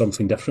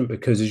something different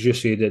because, as you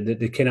say,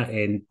 the kind of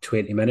end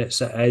 20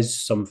 minutes, it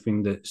is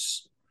something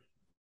that's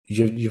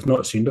you've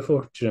not seen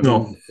before. Do you know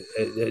what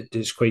I mean?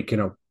 It's quite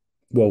kind of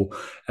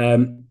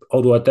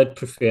although I did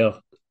prefer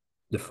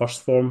the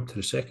first form to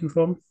the second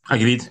form.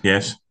 Agreed.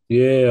 Yes.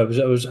 Yeah,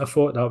 I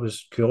thought that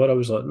was cooler. I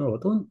was like, no,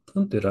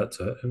 don't do that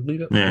to it.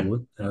 Leave it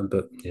alone.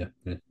 But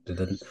they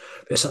didn't.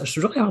 It's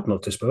really hard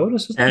not to spoil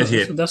this.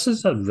 This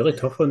is a really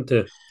tough one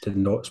to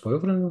not spoil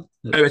for anyone.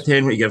 Out of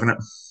 10, what are you giving it?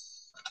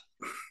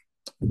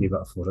 Maybe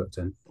a 4 out of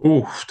 10.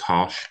 Oh,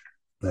 harsh.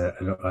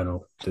 I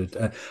know, dude.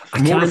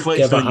 More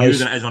reflective on you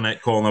than it is on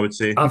it, Colin, I would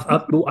say.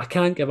 I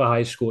can't give a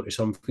high score to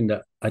something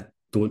that I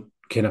don't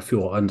kind of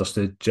feel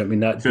understood. Do you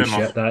know what I mean?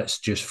 Shit, that's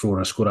just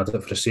throwing a score at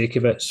it for the sake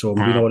of it. So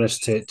I'm being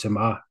honest to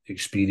my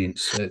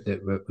experience,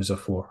 it was a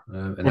 4.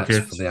 And that's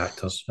for the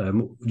actors.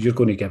 You're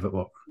going to give it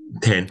what?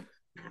 10.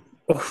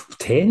 Oh,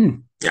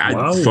 10? Yeah,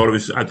 wow. I thought it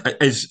was,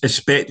 as a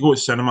spectacle at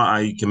cinema,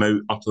 I came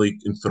out utterly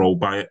enthralled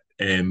by it.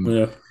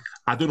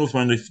 I don't know if it's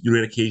one of the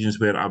rare occasions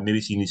where I've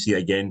maybe seen you see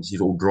it again, see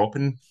if it'll drop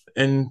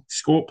in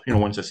scope,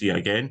 once I see it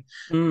again.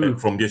 But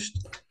from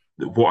just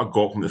what I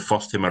got from the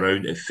first time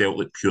around, it felt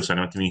like pure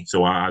cinema to me.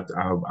 So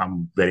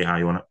I'm very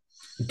high on it.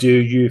 Do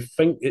you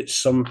think it's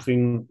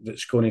something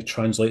that's going to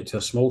translate to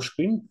a small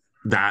screen?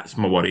 That's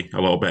my worry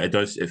a little bit. It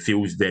does. It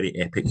feels very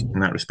epic in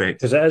that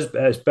respect. Because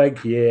it's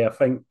big, yeah.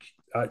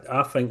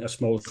 I think a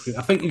small screen.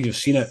 I think if you've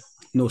seen it,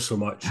 not so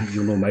much,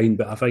 you'll know mine,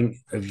 but I think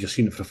if you've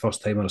seen it for the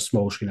first time on a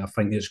small screen, I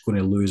think it's going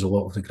to lose a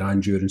lot of the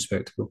grandeur and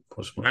spectacle,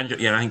 possibly. And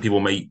I think people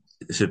might,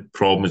 it's a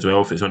problem as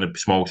well, if it's on a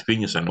small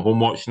screen, you're sitting at home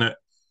watching it,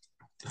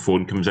 the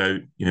phone comes out,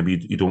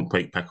 you don't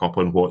quite pick up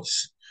on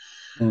what's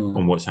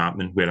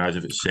happening. Whereas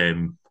if it's,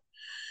 on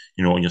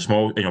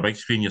your big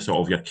screen,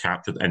 you're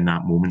captured in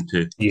that moment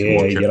to watch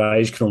it. Your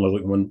eyes can only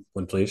look in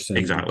one place and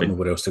exactly. You don't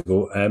know where else to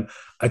go.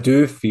 I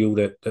do feel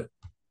that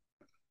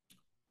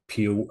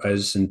Peele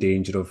is in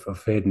danger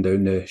of heading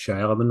down the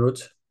Shia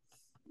road.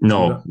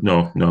 No.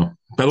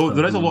 But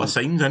there is a lot of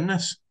signs in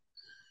this.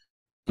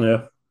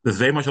 Yeah. There's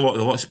very much a lot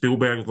of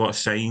Spielberg, a lot of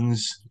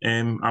signs,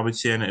 I would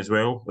say, in it as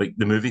well. Like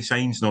the movie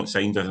signs, not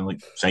signs as in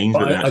like signs.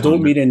 But I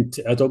don't mean in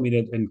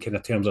kind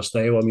of terms of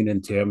style. I mean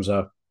in terms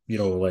of,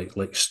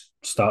 like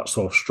starts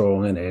off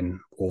strong and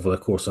then over the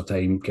course of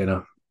time kind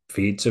of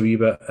fades a wee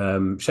bit.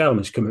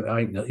 Shyamalan's come out,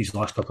 I think his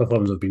last couple of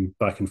films have been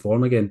back in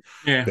form again.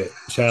 Yeah. But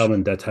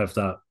Shyamalan did have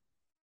that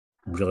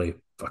really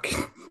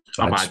fucking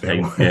bad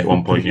time at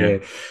one point, yeah.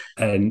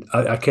 And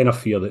I kind of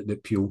fear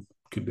that Peele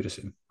could be the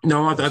same.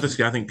 No, I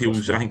disagree. I think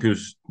Peele's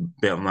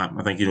better than that.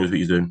 I think he knows what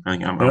he's doing. I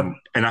think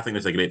and I think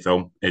it's a great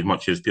film. As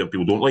much as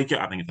people don't like it,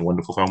 I think it's a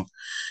wonderful film.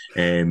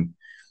 I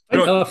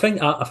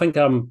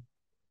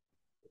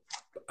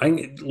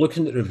think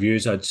looking at the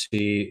reviews, I'd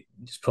say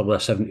it's probably a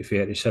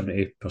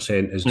 70-30,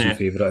 70% is my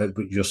favourite.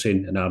 But you're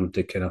saying, and I'm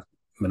the kind of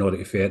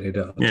minority 30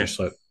 that I'm just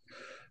like,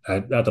 I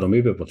don't know,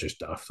 maybe we're just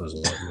daft as a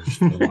lot.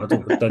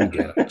 I didn't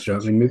get it. Do you know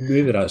what I mean?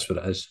 Maybe that's what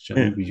it is. Do you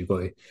know what I mean? Maybe you've got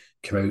to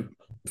come out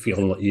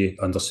feeling like you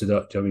understood it. Do you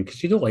know what I mean?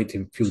 Because you don't like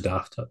to feel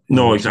daft.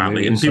 No,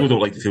 exactly. And people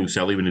don't like to feel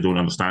silly when they don't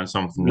understand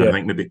something. Yeah. I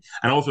think maybe,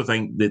 and I also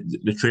think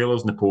the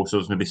trailers and the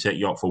posters maybe set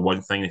you up for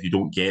one thing. If you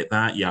don't get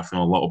that, you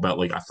feel a little bit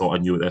like, I thought I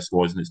knew what this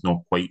was, and it's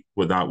not quite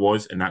what that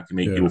was, and that can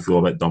make people feel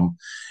a bit dumb,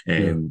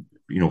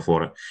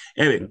 for it.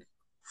 Anyway.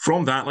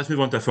 From that, let's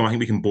move on to a film I think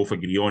we can both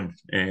agree on,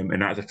 and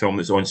that is a film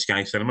that's on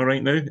Sky Cinema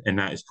right now, and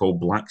that is called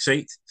Black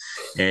Site,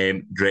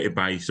 directed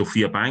by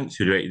Sophia Banks,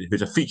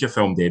 who's a feature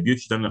film debut.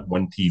 She's done that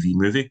one TV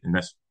movie, and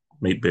this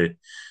might be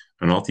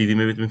another TV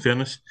movie, in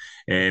fairness.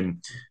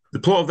 The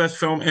plot of this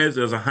film is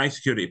there's a high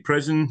security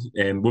prison,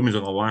 women's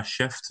on the last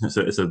shift.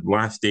 It's a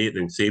last day at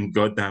the same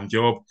goddamn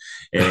job,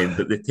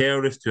 but the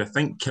terrorist who I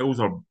think kills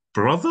her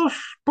brother,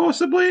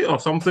 possibly, or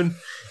something.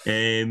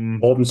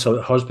 Bombed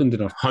husband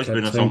and a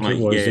husband or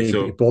something like that.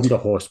 So he bombed a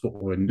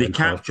hospital and they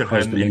capture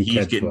him, and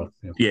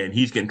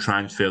he's getting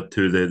transferred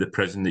to the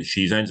prison that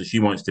she's in. So she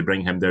wants to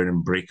bring him down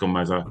and break him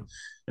as a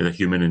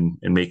human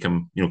and make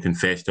him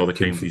confess to all the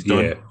crimes he's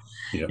done.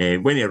 Yeah.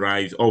 When he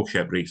arrives, all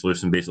shit breaks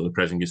loose, and basically the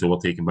prison gets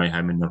overtaken by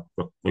him, and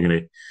we're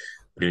going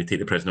to take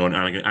the prison on,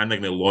 and they're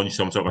going to launch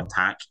some sort of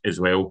attack as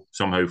well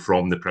somehow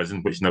from the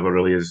prison, which never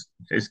really is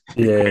at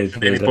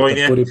any point.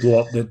 Going to blow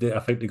up I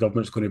think the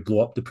government's going to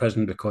blow up the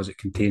prison because it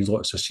contains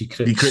lots of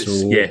secrets.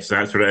 So yes,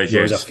 that's what it is.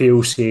 There's a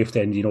fail safe,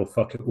 then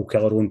fuck it, we'll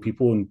kill our own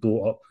people and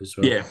blow it up as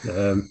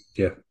well.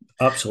 Yeah.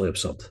 Absolutely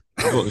absurd.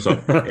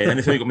 And then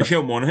you've got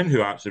Michelle Monaghan,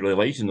 who I absolutely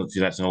really likes, and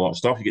she's actually in a lot of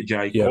stuff. You get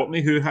Jai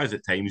Courtney, who has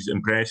at times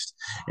impressed.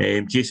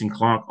 Jason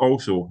Clarke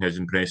also has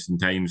impressed in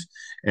times.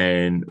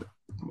 And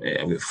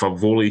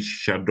Favoli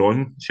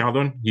Chardon,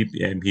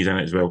 he's in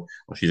it as well.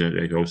 Or she's in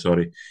it as well,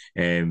 sorry.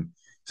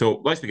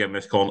 So let's begin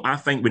this, Colin. I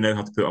think we now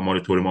have to put a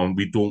moratorium on.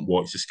 We don't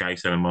watch the Sky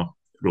Cinema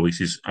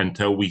releases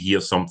until we hear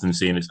something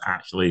saying it's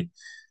actually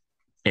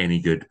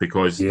any good,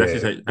 because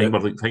this is, I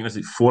think this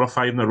is 4 or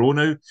 5 in a row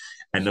now,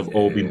 and they've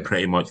all been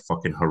pretty much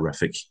fucking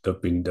horrific.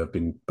 They've been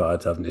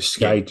bad, haven't they?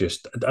 Sky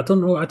just, I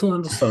don't know, I don't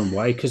understand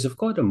why, because they've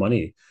got the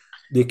money.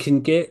 They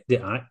can get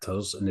the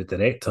actors and the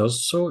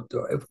directors, so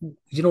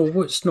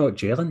what's not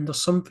gelling?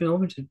 There's something.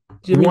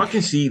 I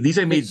can see these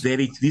are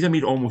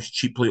made almost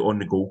cheaply on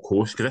the Gold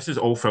Coast, because this is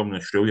all filmed in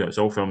Australia. It's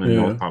all filmed in the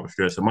North part of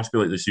Australia, so it must be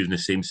like they're using the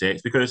same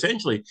sets, because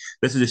essentially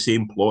this is the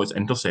same plot as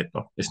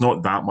Interceptor. It's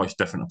not that much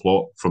different a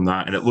plot from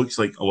that, and it looks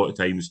like a lot of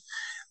times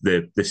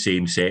the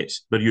same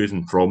sets they're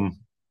using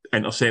from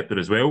Interceptor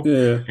as well.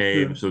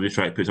 So they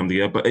try to put something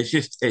together, but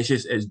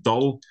it's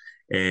dull.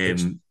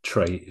 It's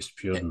trite. It's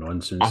pure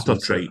nonsense. Utter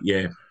trite,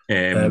 yeah.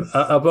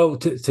 I will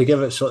to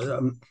give it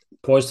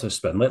positive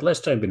spin. Let's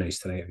try and be nice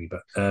tonight a wee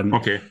bit.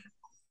 Okay.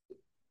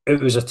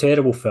 It was a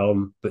terrible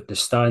film, but the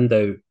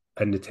standout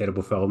in the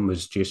terrible film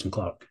was Jason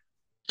Clarke.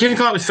 Jason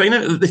Clarke was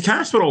fine. The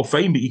cast were all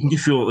fine, but you can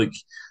just feel like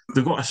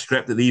they've got a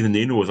script that they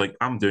know is like,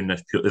 I'm doing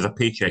this pure. There's a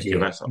paycheck here.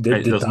 There's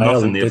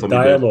nothing there for me.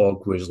 The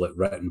dialogue was like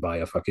written by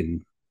a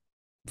fucking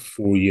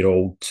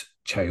 4-year-old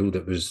child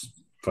that was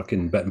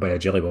fucking bitten by a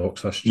jelly box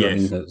fish.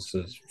 Yes.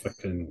 It's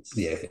fucking,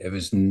 it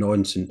was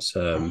nonsense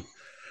from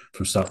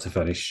start to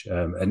finish.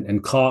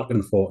 And Clarke,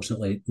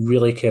 unfortunately,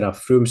 really kind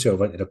of threw himself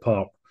into the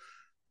part.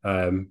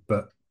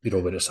 But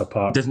when it's a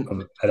part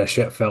in a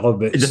shit film,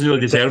 but it doesn't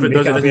really deserve it,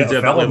 does it? It doesn't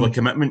deserve that level of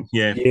commitment.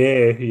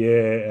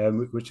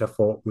 Which I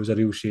thought was a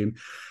real shame.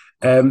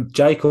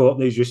 Jai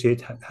Courtney, as you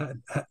said,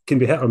 can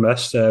be hit or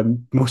miss.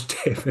 Most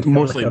definitely,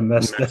 mostly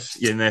miss.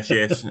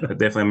 Yes,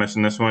 definitely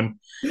missing this one.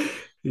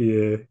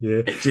 Yeah.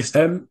 It just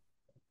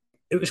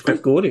it was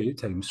quite gory at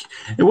times.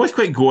 It was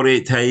quite gory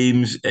at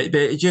times, but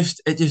it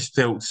just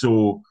felt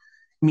so.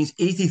 I mean, it's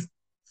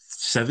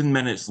 87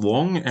 minutes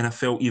long, and I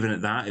felt even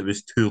at that it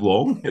was too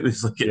long. It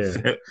was like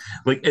the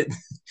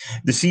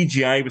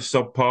CGI was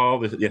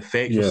subpar, the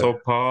effects were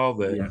subpar,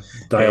 the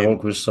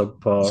dialogue was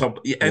subpar.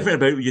 Everything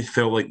about it just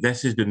felt like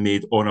this has been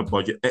made on a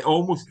budget.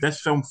 This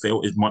film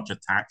felt as much a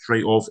tax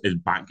write-off as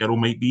Batgirl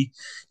might be.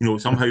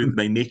 Somehow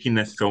by making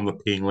this film, they're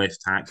paying less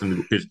tax,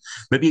 because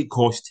maybe it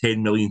cost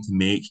 10 million to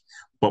make,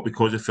 but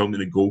because they filmed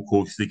in the Gold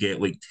Coast, they get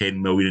like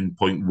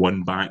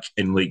 10.1 back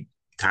in like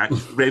tax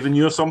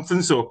revenue or something.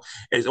 So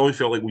it's always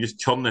felt like we'll just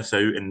churn this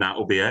out and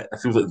that'll be it. It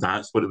feels like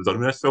that's what it was done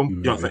with this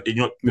film. You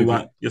not feel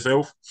that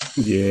yourself?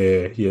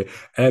 Yeah.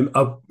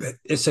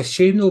 It's a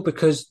shame though,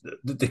 because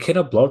the kind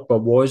of blurb I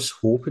was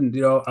hoping,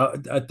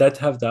 I did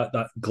have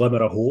that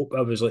glimmer of hope.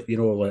 I was like,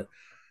 like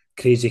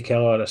crazy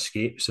killer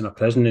escapes in a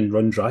prison and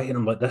runs dry, and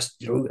I'm like, this,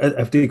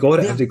 have they got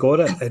it?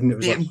 And it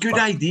was like, good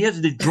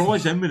ideas. They draw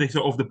us in with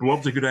the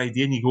blurb's a good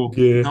idea, and you go,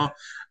 no,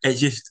 it's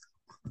just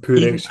poor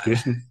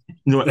execution.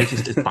 No,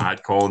 it's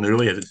bad, Colin. It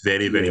really is. It's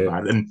very, very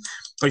bad. And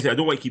like I said, I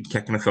don't want to keep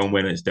kicking a film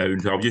when it's down.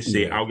 So I'll just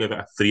say I'll give it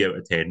a 3 out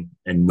of 10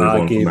 and move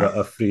on. I gave it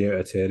a 3 out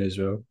of 10 as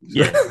well.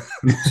 Yeah,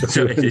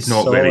 so it's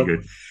not very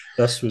good.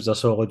 This was a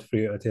solid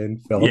 3 out of 10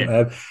 film.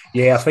 I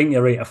think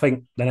you're right. I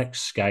think the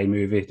next Sky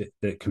movie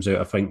that comes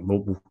out, I think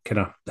we'll kind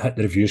of hit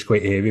the reviews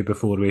quite heavy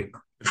before we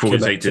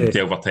decide to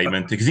delve our time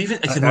into, because even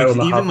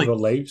like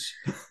lives.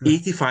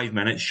 85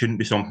 minutes shouldn't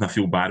be something I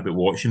feel bad about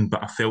watching,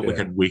 but I felt like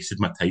I'd wasted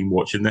my time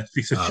watching this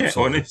piece of shit,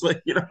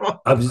 honestly.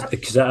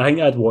 Because I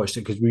think I'd watched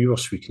it because we were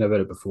speaking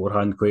about it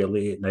beforehand quite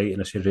late at night, and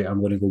I said, right,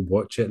 I'm going to go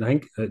watch it. And I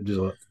think it was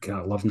like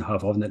kind of 11,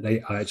 half 11 at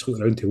night. I actually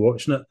went around to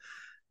watching it,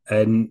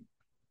 and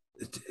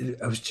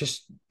I was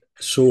just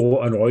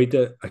so annoyed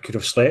that I could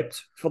have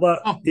slept for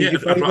that.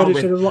 85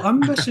 minutes. And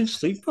I'm missing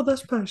sleep for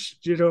this pish.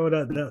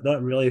 That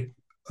really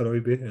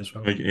annoyed me as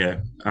well. Yeah,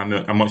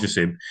 I'm much the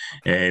same.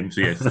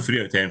 So yeah, 3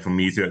 out of 10 from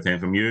me, 3 out of 10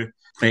 from you.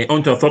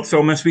 On to our third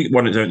film this week,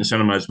 one that's out in the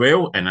cinema as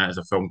well, and that is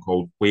a film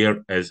called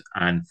Where is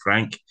Anne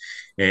Frank?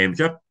 Which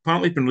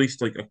apparently been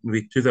released like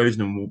maybe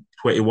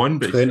 2021,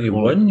 but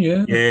 21,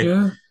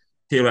 yeah.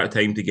 Take a lot of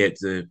time to get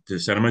to the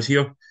cinemas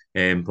here.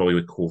 Probably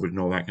with COVID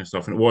and all that kind of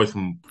stuff. And it was,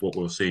 from what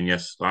we were saying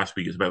last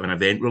week, it's a bit of an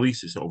event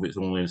release. It's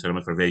only in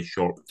cinema for a very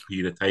short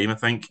period of time, I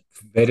think.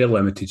 Very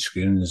limited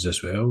screenings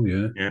as well,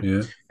 yeah.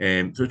 So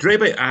it's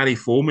directed by Ari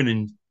Folman,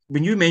 and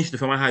when you mentioned the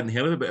film, I hadn't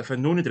heard of it, but if I'd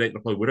known the director,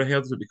 I probably would have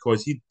heard of it,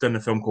 because he'd done a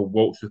film called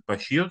Walks with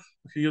Bashir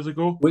a few years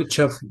ago. Which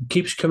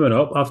keeps coming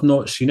up. I've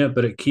not seen it,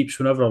 but it keeps,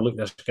 whenever I look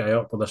this guy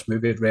up or this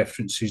movie, it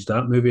references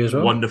that movie as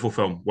well. Wonderful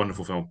film.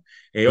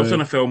 He also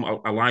done a film,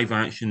 a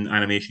live-action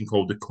animation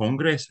called The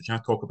Congress, which I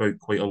talk about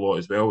quite a lot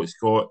as well. It's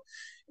got,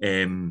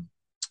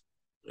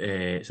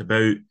 it's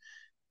about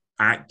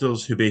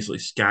actors who basically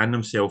scan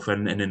themselves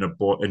in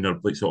their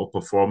like sort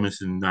of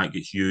performance, and that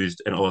gets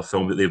used in other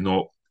film that they've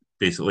not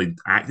basically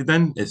acted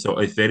in. It's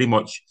very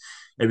much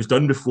it was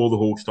done before the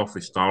whole stuff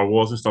with Star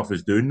Wars and stuff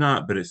was doing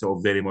that, but it's sort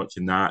of very much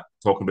in that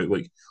talking about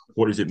like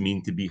what does it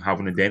mean to be have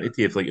an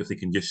identity if they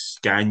can just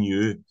scan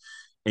you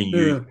and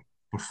use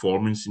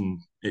performance,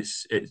 and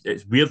it's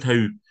weird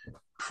how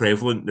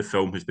prevalent the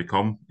film has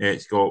become.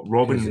 It's got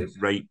Robin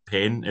Wright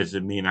Penn as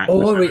the main actress.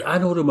 Oh, right, I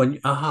know the one.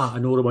 I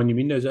know the one you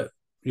mean. Is it?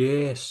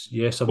 Yes.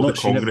 I've not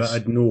seen it, but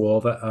I'd know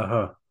of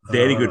it.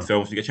 Very good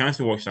film. So you get a chance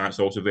to watch that. It's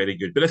also very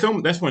good. But the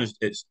film, this one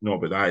it's not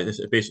about that.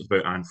 It's basically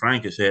about Anne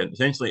Frank. It's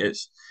essentially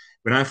it's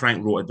when Anne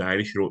Frank wrote a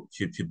diary,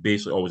 she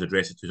basically always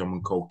addressed it to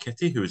someone called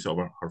Kitty, who was sort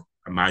of her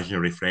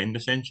imaginary friend,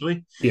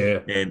 essentially. Yeah.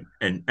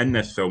 And in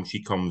this film,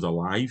 she comes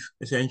alive,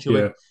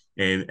 essentially,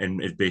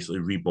 and is basically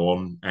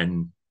reborn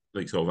and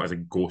like sort of as a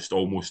ghost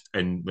almost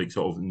in like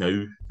sort of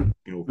now,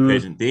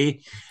 present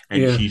day,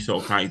 and she's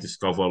sort of trying to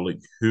discover like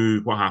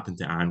what happened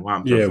to Anne, what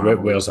happened to her family,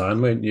 where's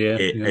Anne went,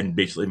 and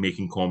basically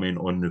making comment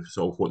on the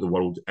sort of what the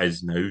world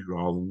is now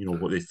rather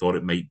than what they thought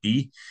it might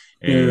be.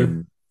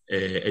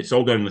 It's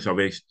all done in a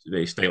very,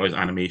 very stylized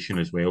animation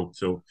as well.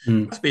 So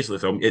that's basically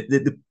the film.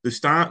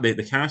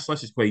 The cast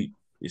list is quite.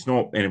 It's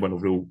not anyone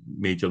of real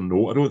major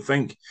note, I don't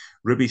think.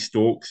 Ruby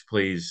Stokes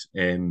plays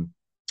Kitty.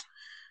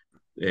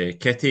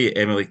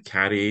 Emily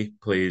Carey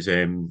plays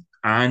Anne.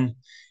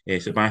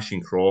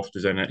 Sebastian Croft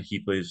is in it. He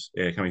plays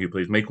who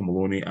plays Michael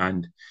Maloney,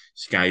 and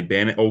Sky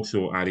Bennett.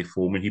 Also, Ari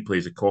Folman. He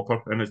plays a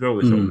copper in as well.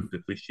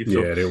 The police chief.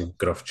 So, real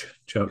gruff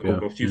chap.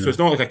 Gruff chief. So it's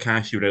not like a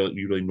cast you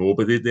really know,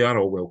 but they are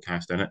all well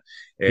cast in it.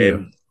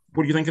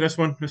 What do you think of this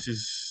one? This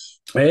is.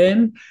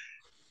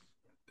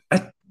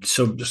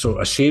 So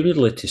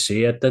ashamedly to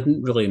say, I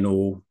didn't really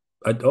know.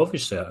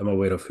 Obviously, I'm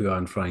aware of who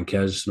Anne Frank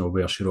is,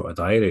 where she wrote a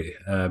diary,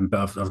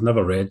 but I've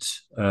never read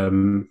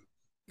the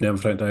Anne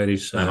Frank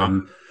diaries.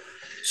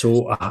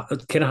 So I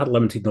kind of had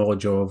limited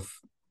knowledge of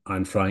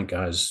Anne Frank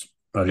as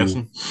a real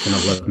kind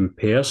of living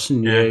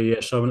person.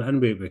 Yeah. So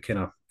and we kind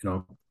of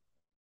to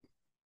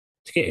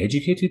get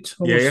educated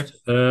almost.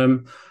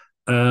 And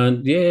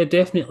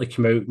definitely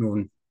came out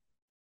knowing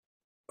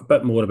a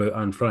bit more about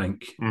Anne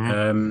Frank.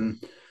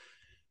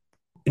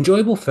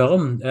 Enjoyable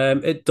film.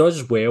 It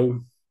does well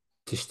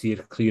to steer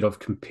clear of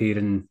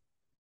comparing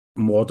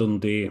modern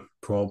day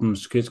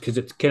problems because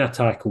it kind of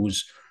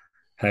tackles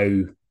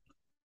how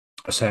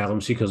asylum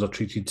seekers are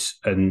treated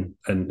in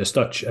the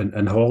Dutch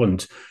in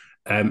Holland.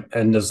 And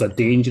there's a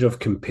danger of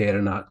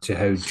comparing that to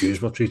how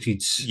Jews were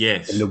treated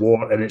in the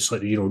war. And it's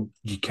like, you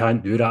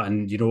can't do that.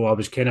 And, I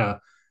was kind of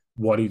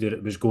worried that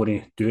it was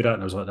going to do that.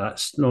 And I was like,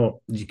 that's not,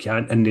 you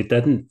can't. And they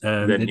didn't.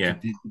 They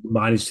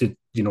managed to,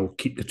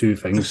 keep the two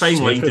things. It's a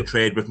fine line to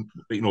tread with,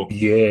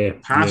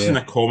 passing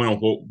a comment on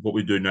what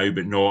we do now,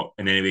 but not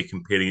in any way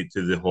comparing it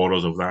to the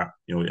horrors of that.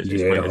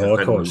 The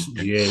Holocaust.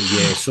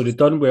 So they've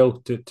done well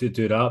to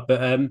do that.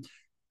 But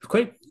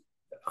quite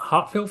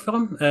heartfelt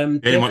film.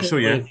 Very much so,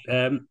 yeah.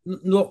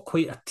 Not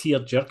quite a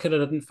tear-jerker, I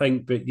didn't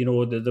think, but,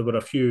 there were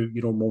a few,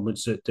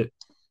 moments that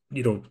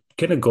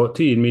kind of got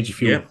to you and made you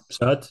feel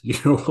sad,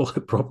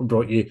 it probably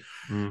brought you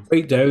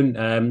quite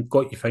down,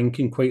 got you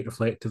thinking, quite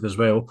reflective as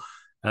well.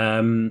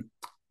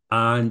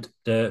 And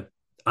the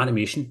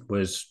animation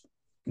was,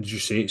 as you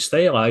say,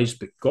 stylized,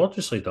 but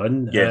gorgeously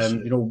done. Yes.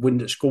 When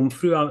it's going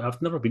through,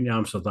 I've never been to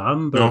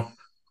Amsterdam, but,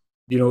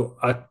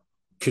 I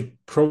could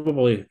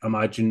probably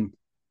imagine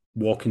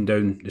walking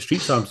down the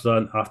streets of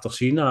Amsterdam after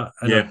seeing that.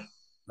 And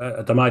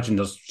I'd imagine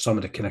there's some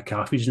of the kind of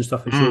cafes and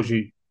stuff it shows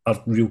you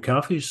are real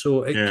cafes.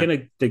 So it kind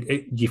of,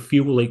 you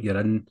feel like you're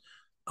in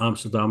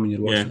Amsterdam when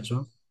you're watching it.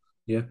 So,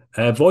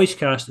 voice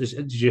cast, as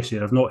you say,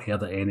 I've not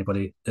heard of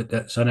anybody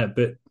that's in it,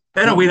 but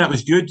in a way that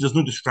was good. There's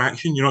no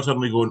distraction. You're not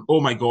suddenly going, oh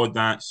my God,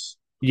 that's...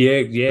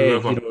 they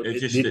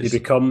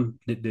become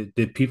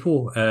the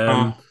people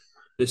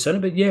that's in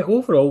it. But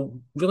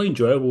overall, really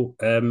enjoyable.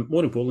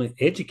 More importantly,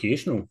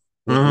 educational,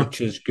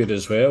 which is good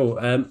as well.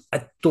 I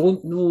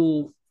don't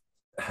know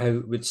how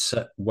it would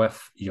sit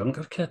with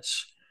younger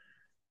kids.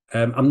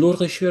 I'm not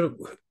really sure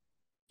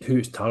who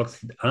it's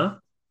targeted at.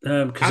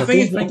 I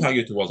think it's more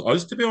targeted towards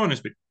us, to be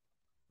honest. But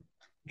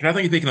I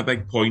think you're making a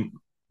big point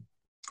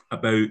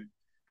about...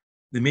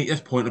 They make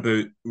this point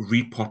about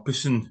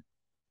repurposing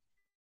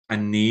a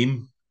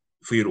name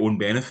for your own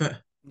benefit.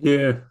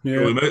 They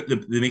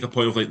make a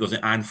point of like there's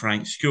the Anne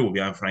Frank School, the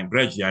Anne Frank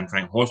Bridge, the Anne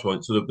Frank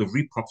Hospital. So they've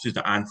repurposed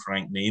the Anne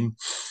Frank name.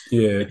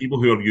 The people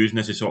who are using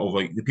this is sort of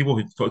like the people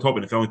who talk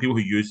about the film. The people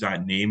who use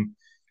that name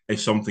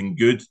as something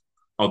good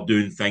are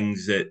doing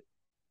things that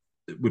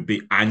would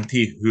be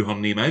anti who her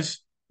name is.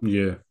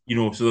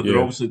 So they're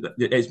obviously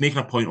it's making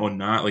a point on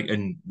that, like,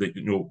 and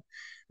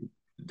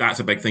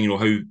that's a big thing.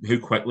 How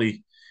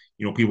quickly.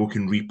 People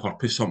can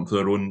repurpose something for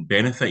their own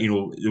benefit.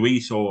 The way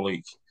you saw,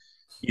 like,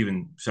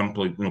 even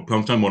simply,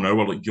 Primetime 1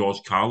 Hour, like George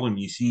Carlin,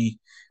 you see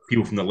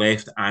people from the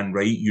left and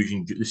right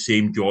using the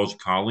same George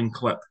Carlin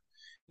clip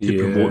to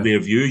promote their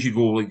views. You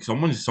go, like,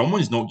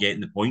 someone's not getting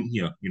the point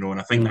here,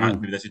 and I think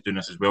that maybe this is doing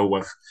this as well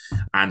with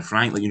Anne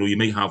Frank. Like, you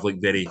might have, like,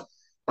 very,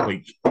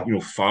 like,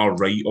 far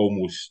right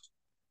almost,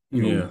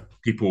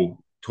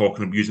 people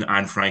talking about using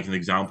Anne Frank as an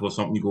example or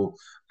something, you go,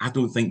 I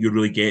don't think you're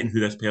really getting who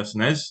this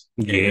person is.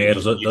 Yeah,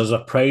 there's a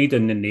pride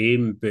in the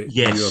name, but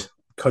your yes,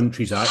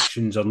 country's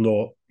actions are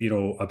not,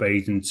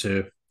 abiding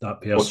to that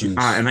what you, person's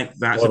and I think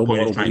that's the point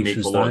moral he's trying to beliefs make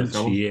and for a lot of the stance.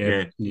 film. Yeah,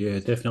 Yeah, yeah,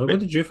 definitely. but What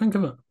did you think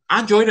of it?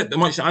 I enjoyed it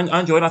much. I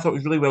enjoyed it. I thought it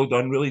was really well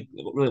done, really,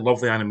 really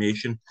lovely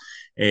animation.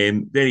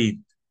 Very,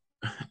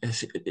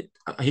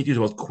 I hate to use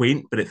the word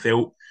quaint, but it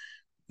felt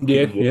quite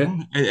Yeah, yeah,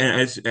 warm.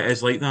 It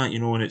is like that,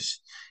 and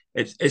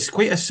it's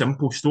quite a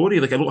simple story.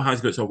 Like, although it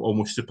has got sort of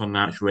almost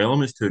supernatural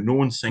elements to it. No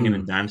one's singing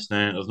and mm, dancing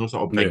in it. There's no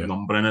sort of big yeah,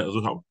 number in it.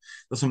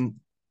 There's some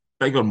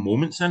bigger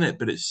moments in it,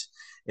 but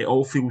it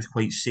all feels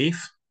quite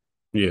safe.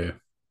 yeah,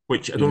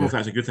 Which I don't know yeah, if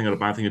that's a good thing or a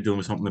bad thing of dealing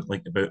with something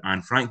like about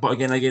Anne Frank. But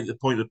again, I get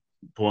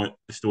the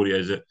story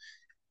is that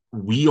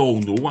we all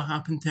know what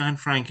happened to Anne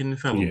Frank in the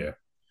film. yeah,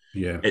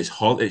 yeah, It's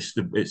her. It's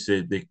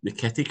the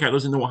kitty cat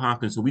doesn't know what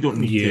happened, so we don't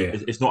need to. yeah.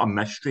 It's not a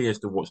mystery as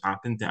to what's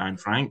happened to Anne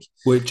Frank.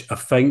 Which I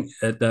think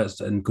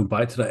that's, and going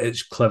back to that,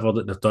 it's clever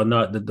that they've done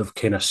that. That they've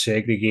kind of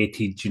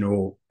segregated.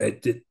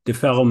 The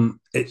film.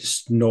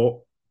 It's not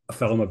a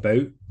film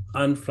about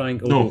Anne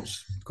Frank, although No,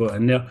 it's got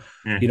in there.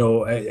 yeah,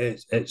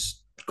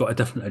 It's got a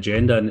different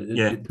agenda, and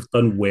yeah, they've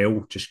done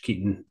well just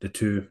keeping the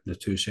two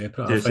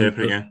separate. I two think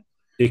separate. that Yeah,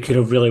 they could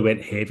have really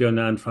went heavy on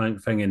the Anne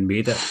Frank thing and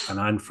made it an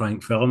Anne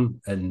Frank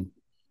film, and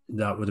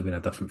that would have been a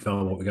different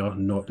film altogether.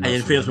 Not and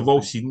in necessarily, I fairness, we've don't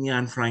all think. seen the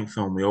Anne Frank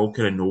film. We all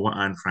kind of know what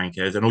Anne Frank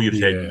is. I know you've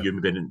said Yeah, you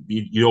maybe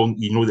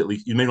you know that at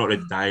least you may not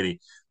read the diary,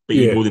 but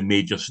you yeah, know the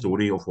major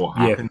story of what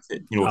yeah, happened. So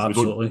we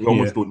absolutely, yeah,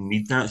 almost don't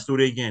need that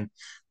story again.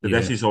 But yeah,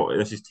 this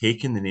is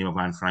taking the name of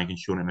Anne Frank and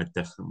showing it in a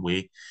different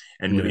way,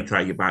 and maybe yeah.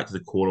 try to get back to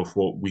the core of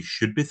what we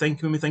should be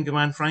thinking when we think of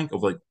Anne Frank,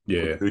 of like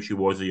Yeah, who she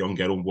was, a young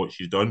girl, and what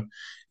she's done.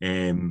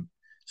 Um,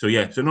 so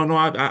yeah, so no,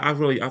 I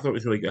thought it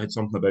was really good. I had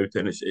something about it,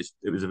 and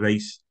it was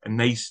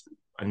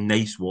a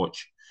nice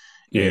watch.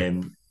 yeah,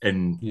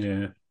 And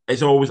yeah,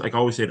 it's always, like I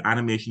always said,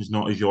 animation is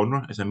not a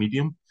genre; it's a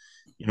medium.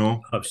 This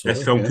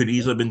absolutely. film Yeah, could yeah,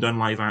 easily have been done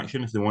live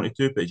action if they wanted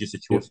to, but just they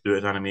yeah, chose to do it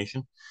as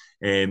animation.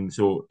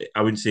 So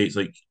I wouldn't say it's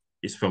like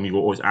it's film you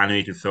go, oh, it's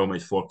animated film,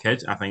 it's for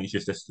kids. I think it's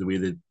just this is the way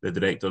the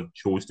director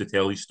chose to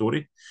tell his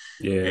story.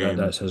 yeah. Um,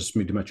 That's his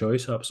medium of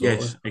choice.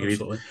 Absolutely, yes,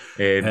 agreed. absolutely.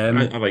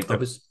 I liked I it.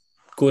 was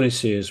going to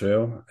say as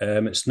well.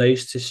 It's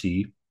nice to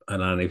see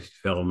an animated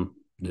film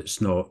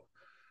that's not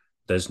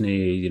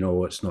Disney.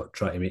 It's not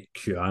trying to make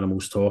cute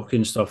animals talk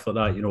and stuff like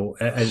that.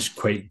 It is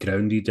quite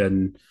grounded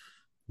in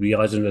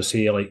realizing, I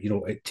say, like,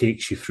 it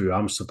takes you through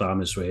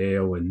Amsterdam as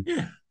well, and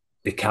Yeah,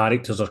 the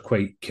characters are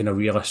quite kind of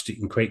realistic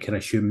and quite kind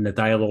of human. The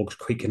dialogue's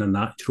quite kind of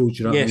natural. Do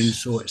you know what I mean? yes.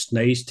 So it's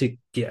nice to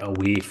get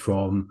away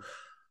from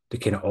the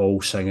kind of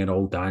all singing,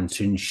 all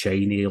dancing,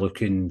 shiny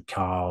looking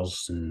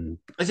cars and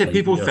I said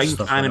people Lightyear think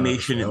stuff like that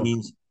as animation it well.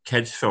 means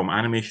kids film.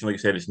 Animation, like I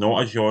said, it's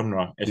not a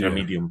genre; it's a Yeah,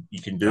 medium.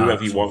 You can do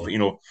whatever you want.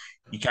 absolutely.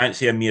 You can't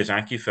say a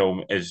Miyazaki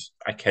film is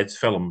a kids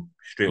film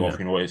straight off.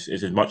 Yeah, It's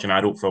as much an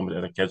adult film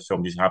as a kids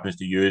film. Just happens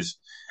to use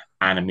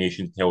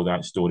animation to tell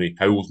that story.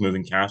 Howl's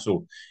Moving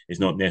Castle is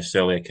not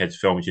necessarily a kids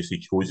film. It's just he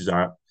chooses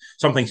that.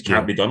 Some things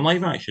can't yeah, be done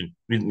live action.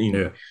 I mean,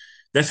 yeah,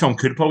 this film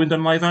could have probably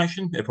done live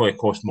action. It probably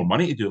cost more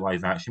money to do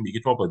live action, but you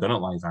could probably done it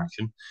live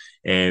action.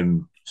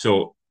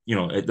 So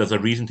there's a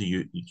reason to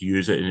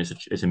use it, and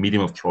it's a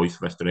medium of choice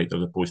for this director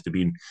as opposed to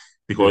being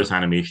because yeah. it's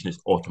animation, it's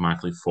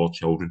automatically for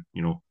children.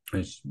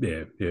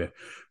 Yeah, yeah.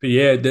 But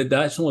yeah,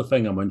 that's the only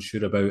thing I'm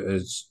unsure about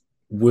is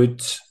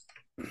would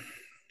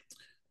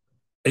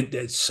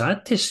it's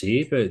sad to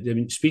say, but I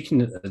mean,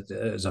 speaking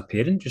as a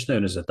parent just now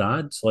and as a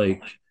dad,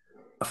 like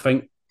I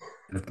think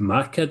if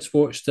my kids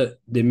watched it,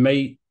 they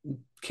might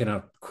kind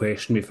of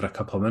question me for a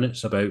couple of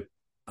minutes about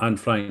Anne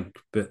Frank,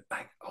 but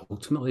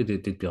ultimately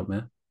they'd be up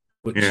there,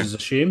 which Yeah, is a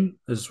shame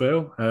as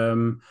well.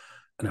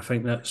 And I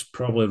think that's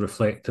probably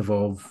reflective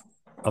of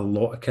a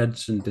lot of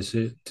kids in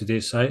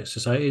today's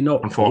society.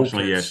 Not all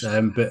unfortunately, kids,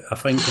 yes. but I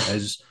think it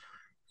is.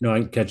 I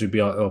think kids would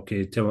be like,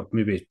 okay,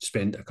 maybe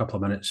spend a couple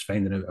of minutes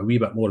finding out a wee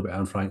bit more about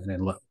Anne Frank and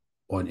then let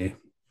on to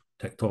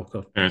TikTok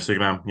or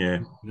Instagram, yeah,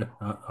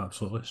 yeah,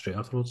 absolutely straight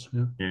afterwards.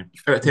 Yeah. yeah.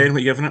 Out of 10, what are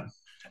you giving it?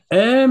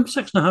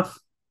 6.5.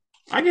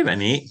 I give it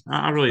an 8.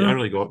 I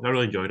really got, I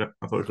really enjoyed it.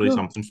 I thought it was really No,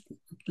 something.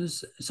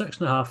 it's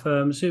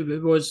 6.5. So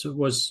it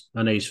was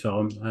a nice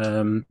film.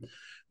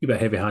 A bit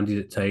heavy-handed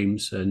at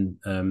times, and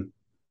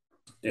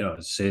as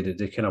I said,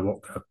 they kind of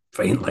walk a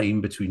fine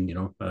line between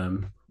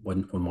one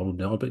model and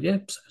the other. But yeah,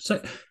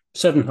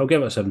 7. I'll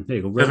give it a 7. There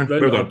you go. Round 7,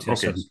 it well up done. to a Okay,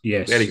 7.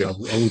 Yes, very good.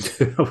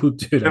 I will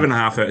do Seven that. and a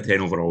half out of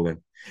 10 overall then.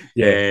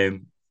 Yeah.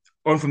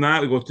 On from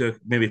that, we go to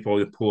maybe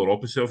probably the polar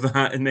opposite of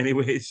that in many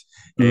ways.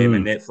 A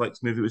Mm. Netflix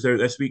movie was out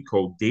this week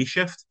called Day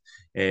Shift,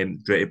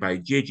 directed by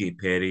J.J.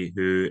 Perry,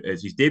 who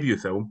is his debut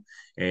film,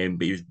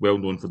 but he was well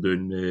known for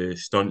doing the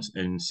stunts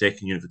and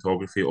second unit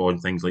photography on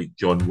things like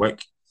John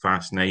Wick,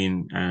 Fast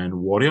 9, and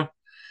Warrior.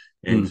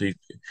 Mm.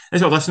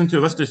 As I was listening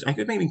to, I think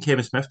it might even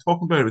Kevin Smith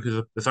talking about it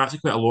because there's actually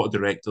quite a lot of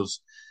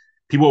directors.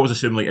 People always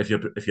assume like if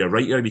you're a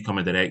writer, you become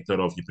a director,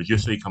 or if you're a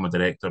producer, you become a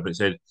director. But it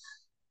said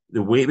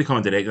the way to become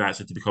a director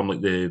actually to become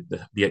like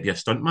be a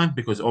stuntman,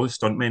 because all the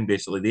stuntmen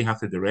basically they have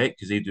to direct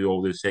because they do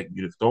all the second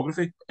unit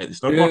photography at the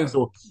stunt work,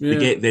 so they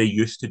get very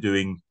used to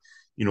doing,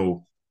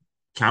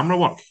 camera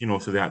work,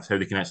 so that's how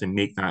they can actually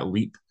make that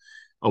leap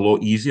a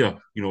lot easier.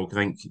 I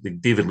think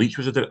David Leitch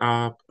was a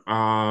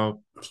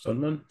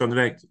stuntman,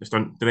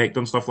 stunt director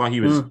and stuff like that.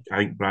 He was, I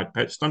think, Brad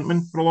Pitt's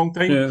stuntman for a long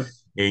time. Yeah.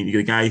 And you got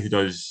a guy who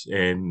does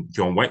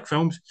John Wick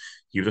films.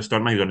 He was a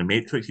stuntman. He was on The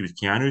Matrix. He was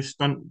Keanu's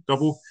stunt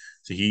double.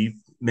 So he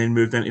then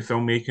moved into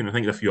filmmaking. I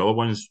think there's a few other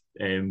ones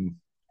down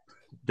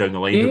the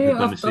line who've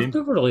done the same. I've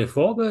never really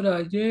thought about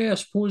that. Yeah, I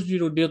suppose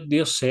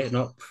they're setting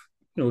up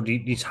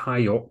these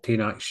high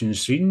octane action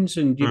scenes,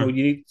 and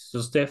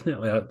there's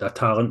definitely a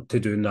talent to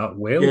doing that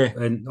well. Yeah.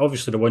 And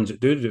obviously the ones that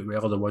do it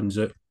well are the ones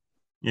that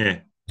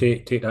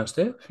take that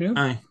step. Yeah.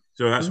 Aye.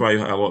 So that's why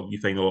you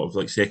find a lot of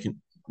like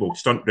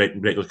stunt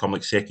directors come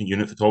like second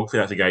unit photography.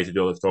 That's the guys who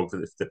do all the photography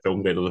that the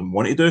film director doesn't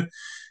want to do.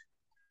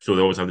 So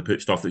they always have to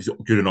put stuff that's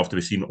good enough to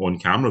be seen on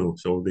camera, though.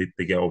 So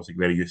they get obviously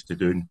very used to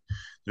doing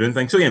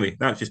things. So anyway,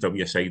 that's just a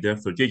wee aside there.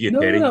 So J.J.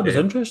 Perry. That was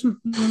interesting.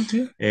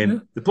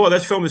 The plot of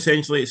this film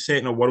essentially is set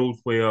in a world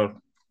where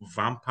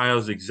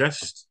vampires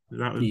exist.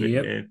 That was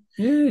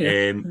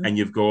and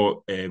you've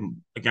got a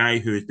guy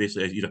who is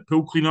basically he's a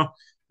pool cleaner.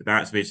 But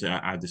that's basically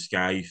a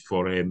disguise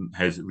for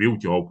his real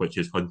job, which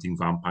is hunting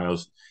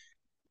vampires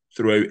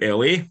throughout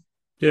LA.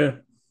 Yeah,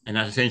 and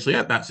that's essentially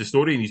it. That's the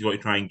story, and he's got to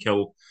try and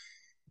kill.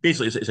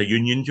 Basically, it's a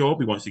union job.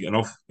 He wants to get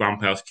enough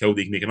vampires killed.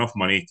 He can make enough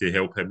money to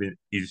help him.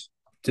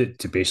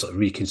 To basically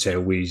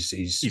reconcile with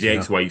his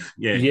ex-wife.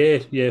 Yeah.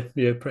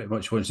 Pretty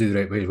much wants to do the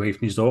right way with his wife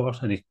and his daughter,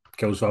 and he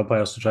kills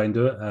vampires to try and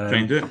do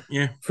it.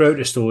 Yeah. Throughout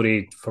the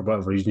story, for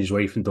whatever reason, his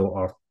wife and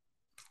daughter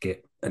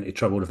get into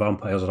trouble. The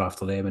vampires are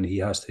after them, and he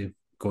has to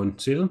go and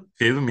save them.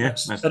 Save them, yeah.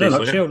 That's in a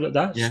nutshell.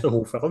 That's the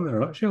whole film in a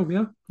nutshell.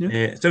 Yeah.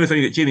 It's another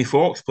thing that Jamie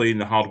Foxx playing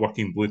the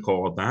hard-working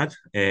blue-collar dad.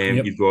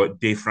 You've got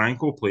Dave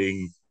Franco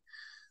playing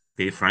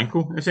Dave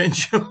Franco,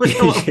 essentially.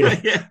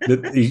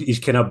 He's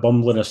kind of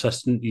bumbling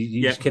assistant.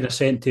 He's kind of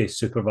sent to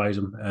supervise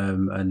him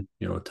and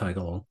tag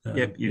along.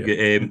 You've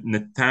got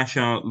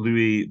Natasha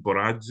Louis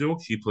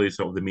Borazzo. She plays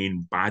sort of the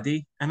main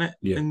baddie in it.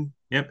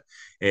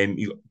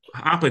 You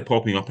happily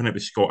popping up in it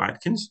with Scott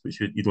Adkins, which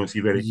you don't see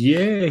very.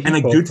 In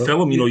a good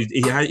film,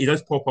 he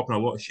does pop up in a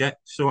lot of shit.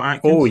 So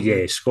Adkins. Oh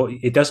yeah, Scott.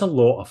 He does a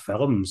lot of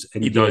films,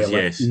 and he does.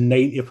 Yes,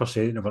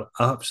 90% of it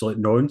absolute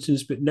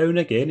nonsense, but now and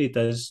again he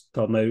does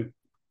turn out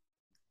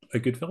a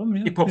good film.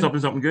 He pops up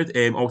in something good.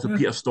 Also,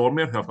 Peter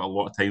Stormare, who I've got a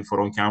lot of time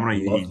for on camera.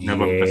 He's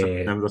never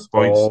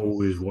disappoints.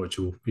 Always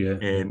watchable. Yeah.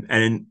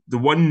 And the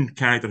one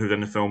character who's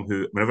in the film,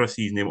 who whenever I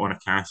see his name on a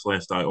cast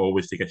list, I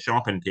always take a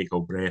sharp intake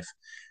of breath,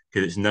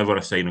 because it's never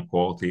a sign of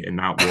quality, and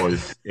that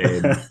was you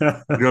know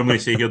what I'm going to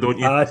say here, don't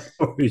you? I know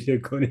what you're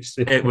going to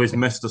say. It was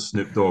Mr.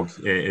 Snoop Dogg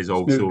is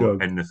also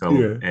in the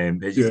film.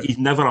 He's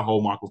never a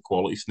hallmark of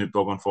quality. Snoop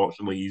Dogg,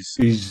 unfortunately,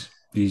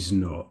 he's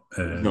not.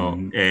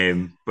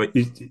 But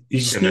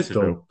he's Snoop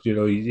Dogg.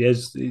 He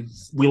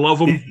is. We love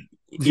him.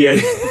 He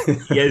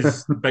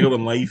is bigger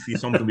than life.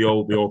 He's something we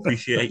all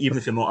appreciate. Even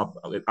if you're not,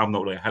 I'm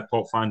not really a hip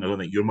hop fan. I don't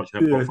think you're much a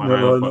hip hop fan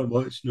either. Not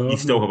much. No, you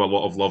still have a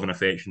lot of love and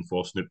affection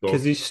for Snoop Dogg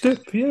because he's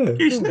Snoop.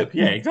 He's Snoop.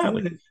 Yeah,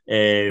 exactly.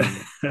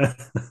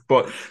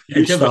 But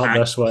you start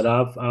this one.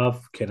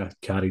 I've kind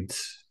of carried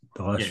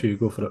the last few.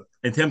 Go for it.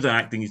 In terms of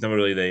acting, he's never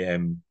really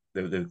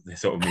the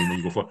sort of main one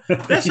you go for.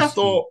 This I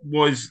thought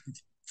was.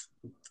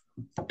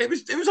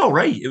 It was all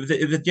right. It was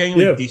a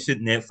genuinely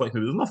decent Netflix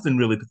movie. There's nothing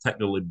really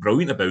particularly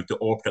brilliant about it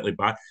or particularly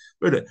bad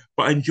about it.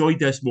 But I enjoyed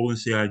this more than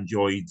say I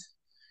enjoyed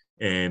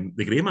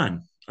The Grey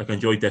Man. Like I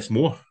enjoyed this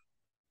more.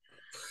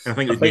 And I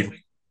think it made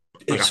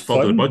a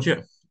third of the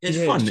budget. It's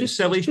fun. It's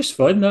silly. It's just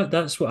fun.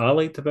 That's what I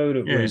liked about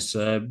it. Was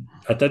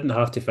I didn't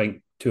have to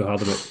think too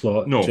hard about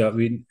plot. No, do you know what I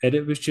mean? And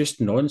it was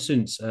just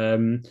nonsense. I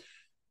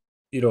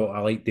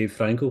like Dave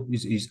Franco.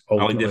 He's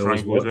ultimately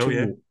always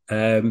watchable.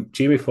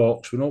 Jamie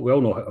Foxx, we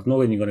all know. I've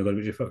no idea you're going to go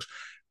about Jamie Foxx.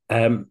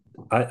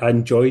 I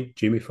enjoyed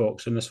Jamie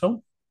Foxx in this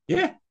film.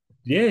 Yeah.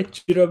 Do you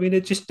know what I mean?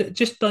 It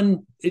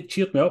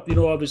cheered me up.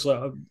 I was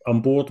like,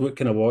 I'm bored. What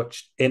can I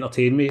watch?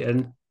 Entertain me,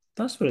 and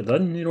that's what it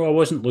done. I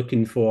wasn't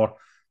looking for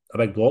a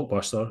big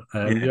blockbuster.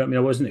 You know what I mean? I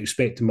wasn't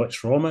expecting much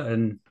from it,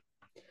 and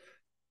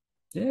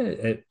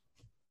it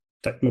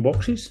ticked my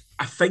boxes.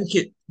 I think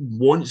it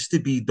wants to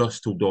be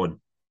Dusk Till Dawn.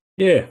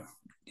 Yeah.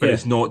 But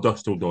it's not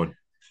Dusk Till Dawn.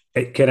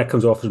 It kind of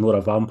comes off as more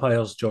of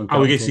vampires. I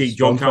would say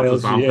John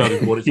Carpenter's vampire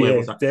is what its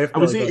level. I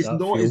would say it's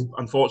not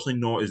unfortunately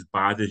not as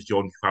bad as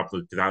John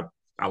Carpenter, because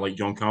I like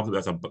John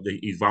Carpenter.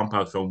 His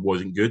vampire film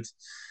wasn't good.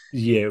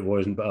 Yeah, it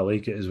wasn't, but I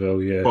like it as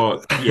well. Yeah,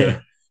 but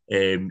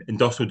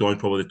Industrial Dawn is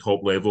probably the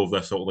top level of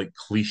this sort of like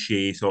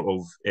cliche sort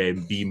of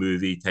B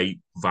movie type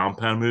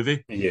vampire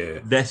movie. Yeah,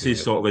 this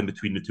is sort of in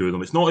between the two of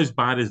them. It's not as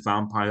bad as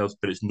vampires,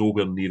 but it's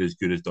nowhere near as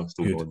good as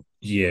Industrial Dawn.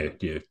 Yeah,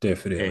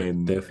 definitely.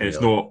 And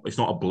it's not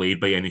a Blade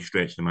by any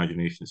stretch of the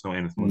imagination. It's not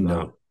anything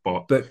like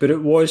that. But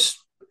it was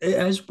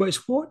it is, but it's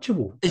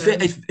watchable. It's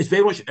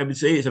very much. I would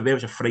say it's a very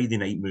much a Friday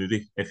night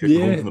movie. If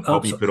you're home from the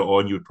pub, you put it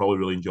on, you would probably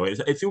really enjoy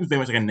it. It feels very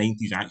much like a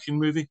 '90s action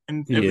movie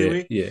in every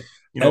way. Yeah.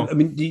 You know, I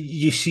mean,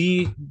 you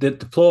see the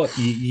plot.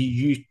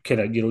 You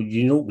kind of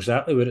you know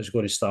exactly where it's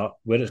going to start,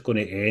 where it's going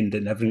to end,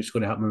 and everything that's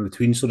going to happen in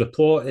between. So the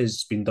plot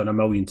has been done a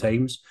million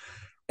times.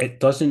 It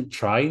doesn't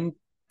try and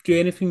do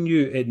anything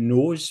new. It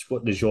knows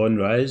what the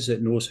genre is.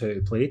 It knows how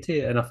to play to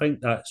it, and I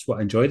think that's what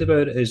I enjoyed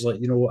about it. Is like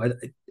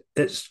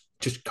it's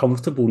just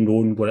comfortable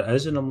knowing what it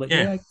is, and I'm like,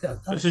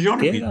 it's a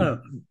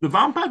genre. The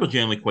vampires are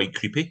generally quite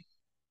creepy.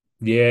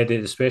 Yeah,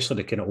 especially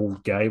the kind of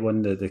old guy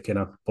one, the kind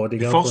of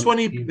bodyguard. The first one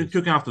he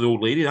took after the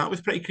old lady, that was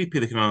pretty creepy.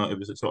 It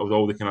was sort of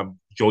all the kind of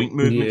joint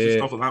movements and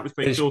stuff like that was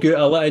pretty cool. Good.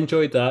 I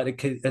enjoyed that.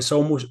 It's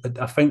almost,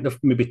 I think they've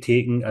maybe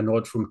taken a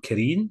nod from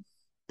Korean.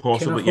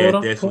 Possibly, kind of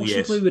horror, definitely,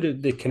 possibly yes.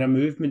 with the kind of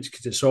movements,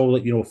 because it's all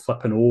like,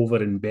 flipping over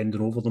and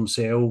bending over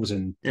themselves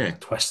and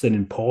twisting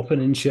and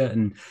popping and shit,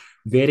 and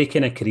very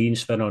kind of Korean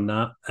spin on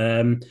that.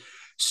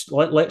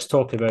 Let's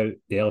talk about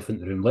the elephant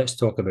in the room. Let's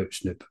talk about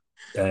Snoop.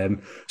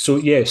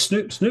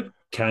 Snoop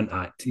can't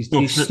act. He's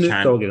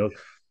Snoop Dogg.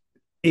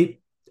 In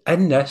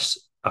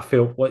this, I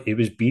felt like he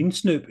was being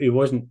Snoop. He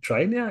wasn't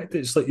trying to act.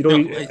 It's like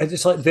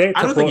it's like the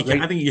I don't think he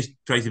can. I think he just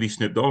tries to be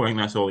Snoop Dogg. I think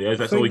that's all he is.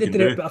 That's all he can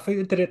do. But I think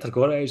the director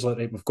got it. He's like,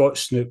 right, we've got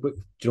Snoop. But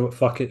do you know what?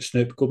 Fuck it,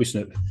 Snoop. Go be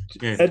Snoop.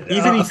 Yeah.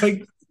 I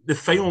think the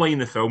final line in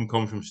the film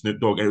comes from Snoop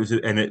Dogg, it's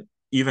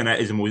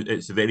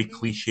a very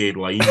cliched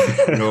line,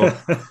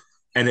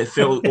 And it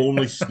felt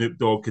only Snoop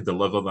Dogg could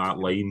deliver that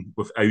line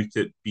without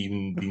it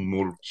being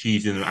more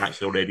cheesy than it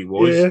actually already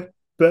was. Yeah,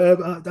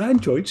 but I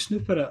enjoyed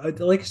Snoop in it.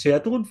 Like I say, I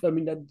wouldn't,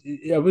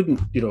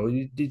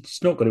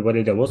 it's not going to win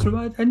any awards, but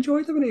I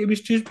enjoyed it. It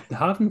was just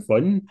having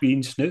fun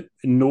being Snoop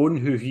and knowing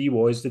who he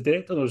was. The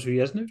director knows who he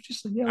is, and it was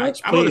just like,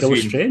 let's play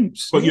those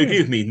strengths. But you agree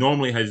with me,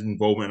 normally his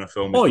involvement in a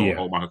film is not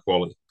all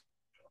quality.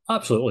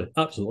 Absolutely.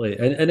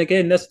 And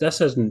again, this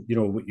isn't,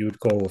 what you would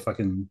call a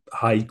fucking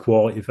high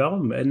quality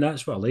film. And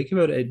that's what I like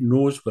about it. It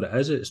knows what it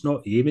is. It's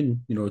not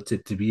aiming,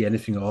 to be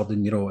anything other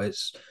than, I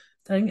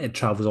think it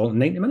travels all in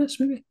 90 minutes,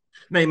 maybe.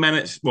 90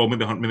 minutes, well,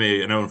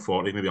 maybe an hour and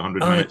 40, maybe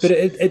 100 minutes. But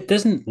it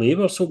doesn't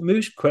labour, so it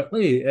moves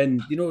quickly.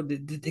 And,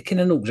 they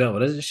kind of know exactly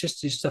what it is. It's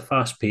just a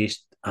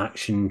fast-paced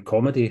action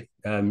comedy,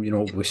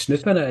 with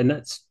Snoop in it. And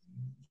that's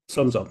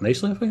sums up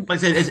nicely, I think. Like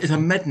I said, it's a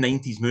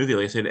mid-90s movie.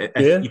 Like I said,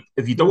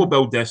 if you double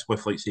build this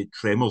with, like, say,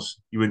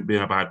 Tremors, you wouldn't be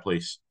in a bad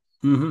place.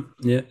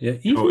 Mm-hmm. Yeah.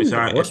 Even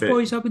Lost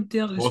Boys, I would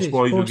dare to say. Lost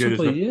Boys were good,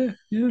 isn't it?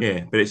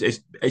 Yeah. But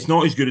it's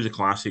not as good as a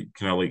classic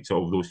kind of like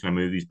sort of those kind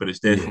of movies, but it's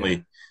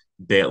definitely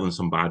better than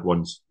some bad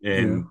ones.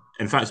 In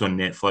fact, it's on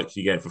Netflix.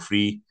 You get it for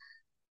free.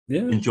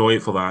 Yeah. Enjoy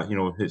it for that.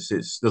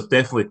 There's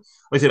definitely, like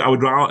I said, I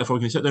would rather, if I was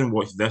going to sit down and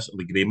watch this or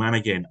The Grey Man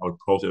again, I would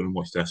probably sit down and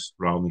watch this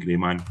rather than The Grey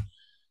Man.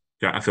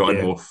 I felt I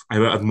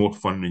had more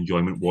fun and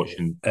enjoyment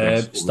watching.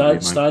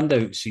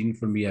 Standout scene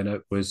for me in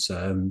it was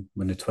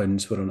when the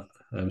twins were on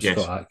it,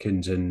 Scott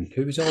Atkins and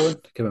who was it on? I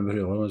can't remember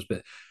who it was,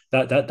 but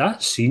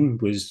that scene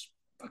was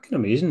fucking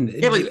amazing.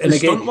 Yeah, like and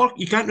stunt work,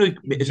 you can't really.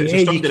 It's a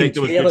stunt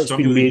director with good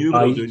stunt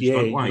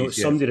really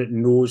somebody that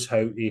knows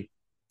how to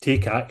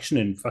take action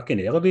and fucking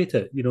elevate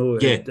it.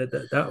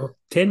 That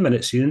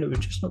 10-minute scene, it was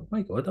just like,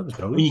 my God, that was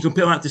brilliant. When you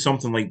compare that to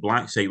something like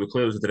Blackside, where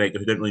clearly was a director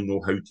who didn't really know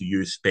how to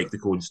use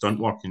spectacle and stunt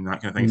work and that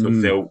kind of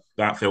thing, so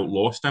that felt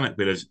lost in it.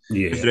 Whereas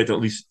this director, at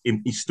least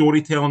in his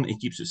storytelling, he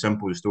keeps it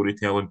simple with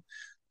storytelling,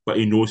 but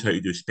he knows how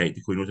to do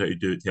spectacle. He knows how to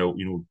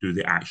do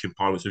the action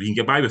part. So if you can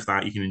get by with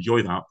that, you can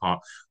enjoy that part.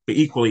 But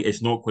equally,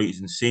 it's not quite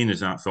as insane as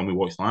that film we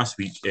watched last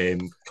week,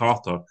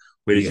 Carter,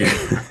 where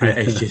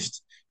it's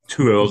just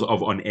 2 hours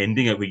of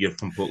unending it where you're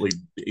completely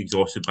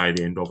exhausted by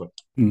the end of it.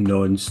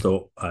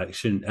 Non-stop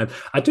action.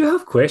 I do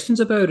have questions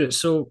about it,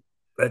 so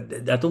I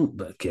don't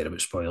care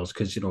about spoilers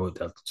because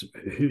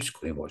who's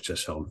going to watch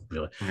this film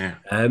really? Yeah.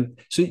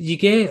 So you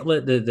get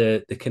like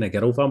the kind of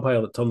girl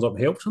vampire that turns up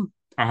and helps him.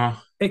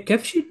 It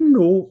gives you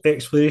no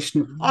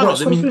explanation.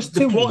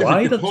 The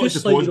plot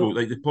is plausible.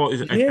 The plot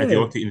is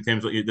idiotic in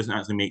terms of it doesn't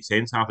actually make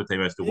sense half the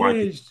time as to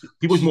why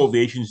people's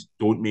motivations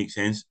don't make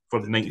sense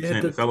for the 90%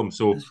 of the film.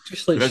 So it's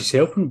just like she's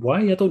helping. Why?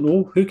 I don't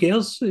know. Who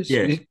cares?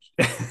 Dave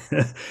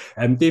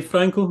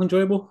Franco,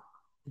 enjoyable.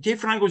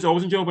 Dave Franco's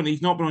always enjoyable, and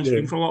he's not been on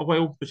screen for a little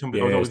while, which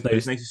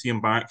it's nice to see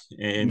him back.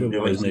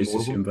 It's nice to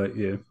see him back,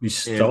 he's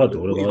still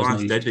adorable. What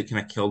he last did, it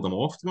kind of killed him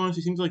off, to be honest.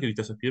 It seems like he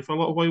disappeared for a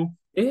little while.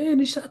 Yeah, and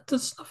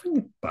there's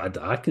nothing bad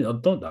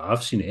that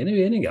I've seen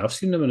anyway. I think I've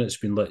seen him, and it's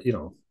been like,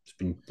 it's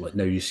been like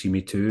Now You See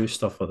Me Too,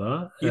 stuff like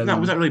that. That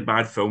was that really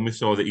bad film we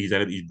saw that he's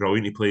in it. He's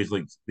brilliant. He plays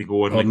like they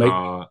go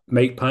on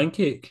Mike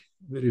Pancake,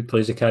 who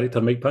plays the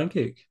character Mike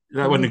Pancake.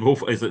 That when they go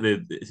for it's like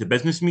the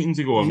business meetings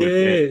they go on.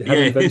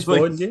 Vince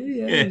Vaughn,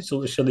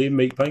 So Shalane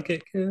Mike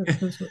Pancake.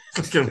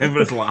 I can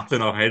remember us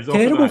laughing our heads off.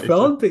 Terrible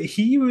film, but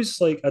he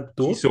was like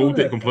he sold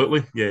it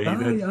completely. Yeah,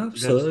 he did.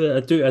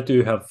 Absolutely. I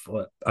do have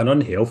an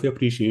unhealthy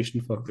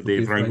appreciation for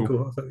Dave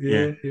Franco.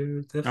 Yeah,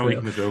 definitely. I like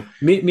him as well.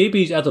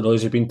 Maybe I don't know.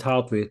 Has he been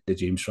tarred with the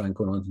James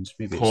Franco nonsense?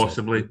 Maybe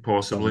possibly.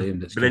 But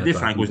Dave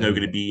Franco's now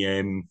going to be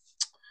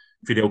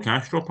Fidel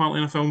Castro apparently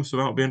in a film, so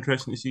that'll be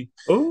interesting to see.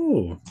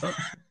 Oh,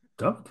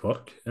 that would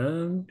work.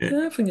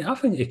 Yeah. I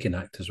think he can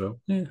act as well.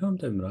 Yeah, I'm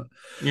down with that.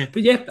 Yeah.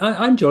 But yeah,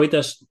 I enjoyed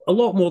this a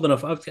lot more than I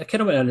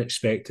kind of went in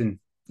expecting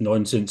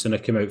nonsense, and I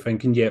came out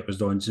thinking, yeah, it was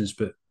nonsense,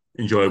 but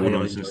enjoyable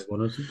nonsense.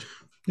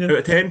 Yeah. Out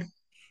of 10?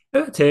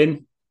 Out of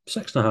 10,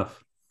 6.5.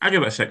 I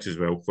give it a 6 as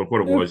well for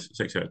what it was.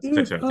 6 out of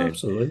 10.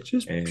 Absolutely,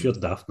 just pure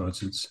daft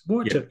nonsense.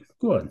 Watch it.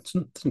 Go on. It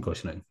doesn't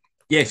cost you anything.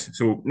 Yes,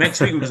 so next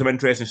week we've got some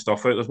interesting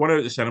stuff out. There's one out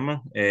at the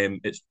cinema.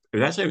 It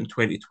was actually out in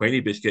 2020,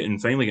 but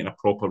it's finally getting a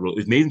proper release. It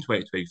was made in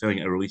 2020, finally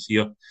getting a release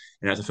here, and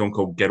that's a film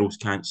called Girls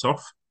Can't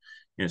Surf.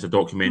 And it's a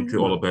documentary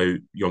all about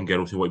young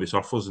girls who want to be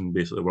surfers, and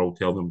basically the world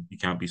tell them you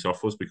can't be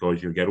surfers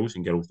because you're girls,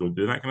 and girls don't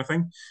do that kind of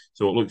thing.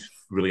 So it looks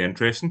really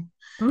interesting.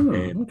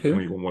 Okay.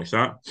 When you go and watch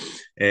that.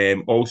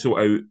 Also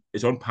out,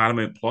 it's on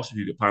Paramount Plus. If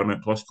you've got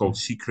Paramount Plus, called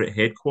Secret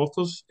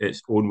Headquarters.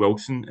 It's Owen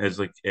Wilson as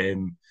like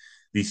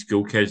these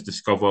school kids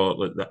discover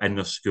like that in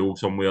their school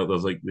somewhere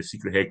there's like the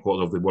secret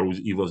headquarters of the world's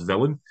evilest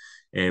villain,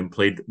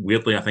 played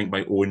weirdly I think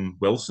by Owen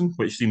Wilson,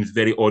 which seems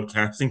very odd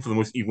casting for the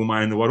most evil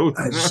man in the world.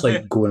 It's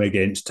like going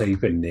against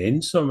type and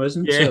then some,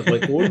 isn't it?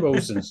 Like Owen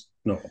Wilson's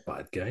not a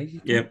bad guy.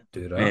 You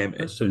do that.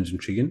 That sounds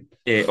intriguing.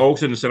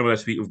 Also in the cinema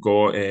this week we've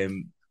got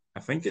I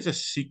think it's a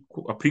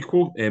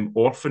prequel,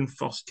 Orphan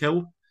First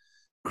Kill.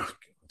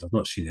 I've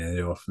not seen any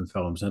Orphan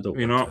films. I don't.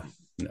 You're not?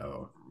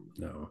 No.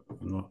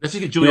 This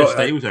has got Julia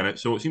Stiles in it,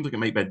 so it seems like it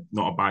might be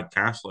not a bad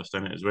cast list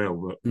in it as well.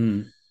 But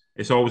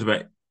it's always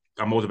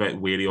I'm always a bit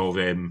wary of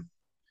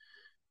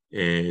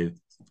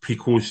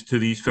prequels to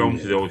these films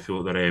because I always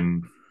feel like they're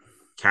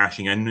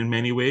cashing in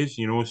many ways,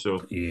 you know.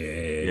 So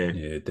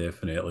yeah,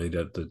 definitely.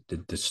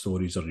 The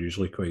stories are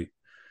usually quite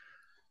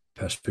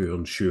piss poor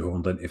and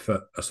shoehorned into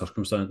fit a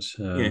circumstance.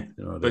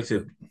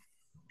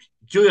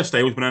 Julia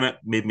Stiles been in it,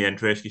 made me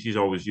interested. She's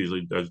always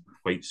usually does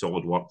quite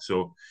solid work.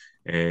 So.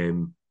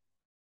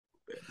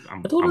 I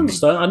don't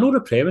understand. I know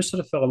the premise of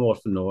the film,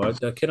 Orphan. No, I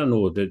kind of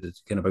know the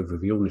kind of big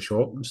reveal in the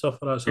shop and stuff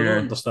like that. So I don't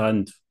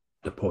understand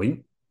the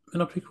point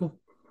in a prequel.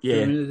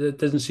 Yeah, I mean, it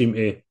doesn't seem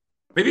to.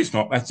 Maybe it's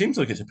not. It seems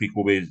like it's a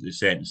prequel way of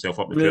setting itself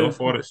up the trailer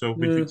for it, so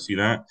we could see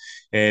that.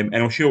 And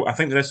I'll show. I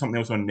think there is something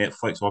else on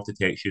Netflix. I'll have to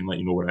text you and let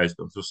you know what it is.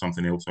 But if there's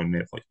something else on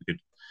Netflix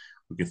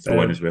we could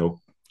throw in as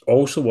well.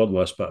 Also, one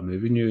last bit of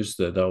movie news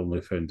that I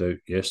only found out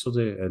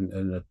yesterday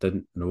and I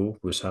didn't know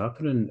was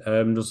happening.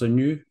 There's a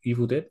new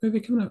Evil Dead movie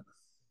coming out.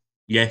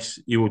 Yes,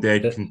 Evil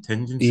Dead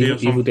Contingency or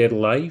something. Evil Dead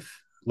Live.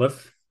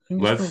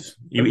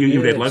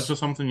 Evil Dead Lives or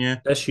something, yeah.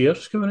 This year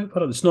it's coming out.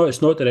 It's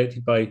not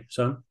directed by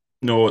Sam.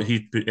 No,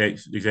 he's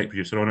executive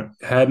producer on it.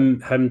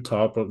 Him,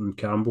 Tarbert and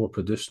Campbell are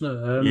producing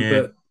it.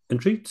 But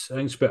intrigued. I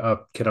think it's about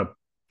a kind of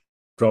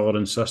brother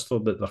and sister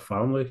that their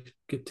family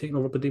get taken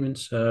over by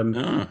demons. And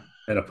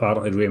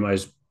apparently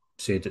Raimi's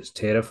said it's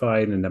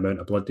terrifying and the amount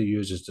of blood they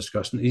use is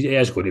disgusting. He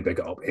is going to big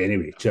it up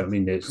anyway. Do you know what I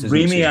mean?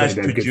 Raimi as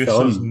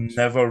producers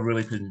never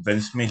really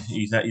convinced me.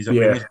 He's a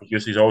Raimi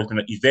producer.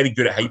 He's very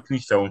good at hyping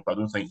his films, but I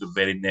don't think they're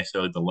very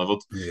necessarily delivered.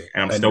 Yeah.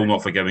 And I'm still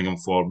not forgiving him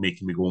for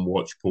making me go and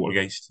watch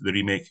Poltergeist, the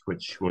remake,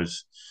 which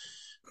was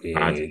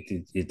bad.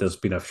 There's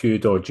been a few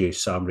dodgy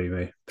Sam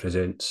Raimi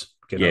presents.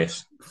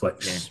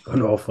 Flicks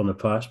on off on the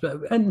past,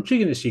 but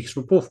intriguing to see because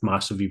we're both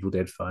massive Evil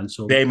Dead fans.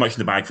 So very much in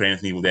the bag for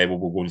anything Evil Dead. We'll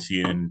go and see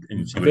it and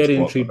see very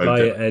intrigued by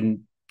it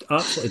and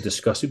absolutely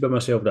disgusted by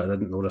myself that I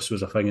didn't know this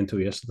was a thing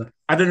until yesterday.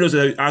 I didn't know it was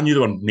out. I knew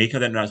they were making. I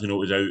didn't actually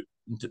know it was out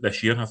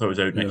this year. I thought it was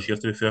out next year.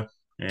 To be fair,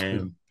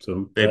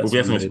 so we'll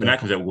definitely when that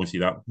comes out, we'll go and see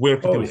that. Where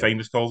can people find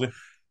us, Colsey?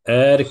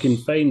 They can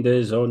find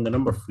us on the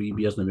number 3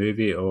 Beers in the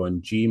Movie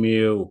on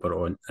Gmail, we're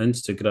on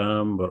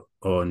Instagram, we're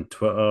on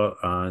Twitter,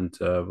 and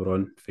we're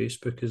on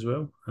Facebook as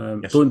well.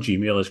 Don't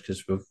Gmail us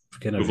because we've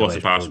lost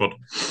the password.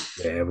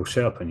 We'll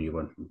set up a new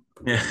one.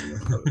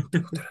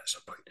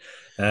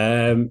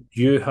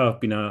 You have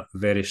been a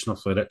very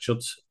snuffly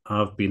Richard.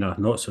 I've been a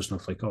not so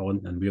snuffly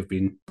Colin, and we've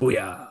been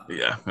booyah.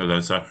 Yeah, well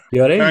done, sir.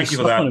 You're right. Thank you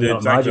for that, dude.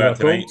 Thank you for that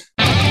tonight.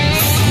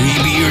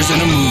 3 Beers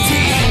in a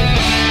Movie.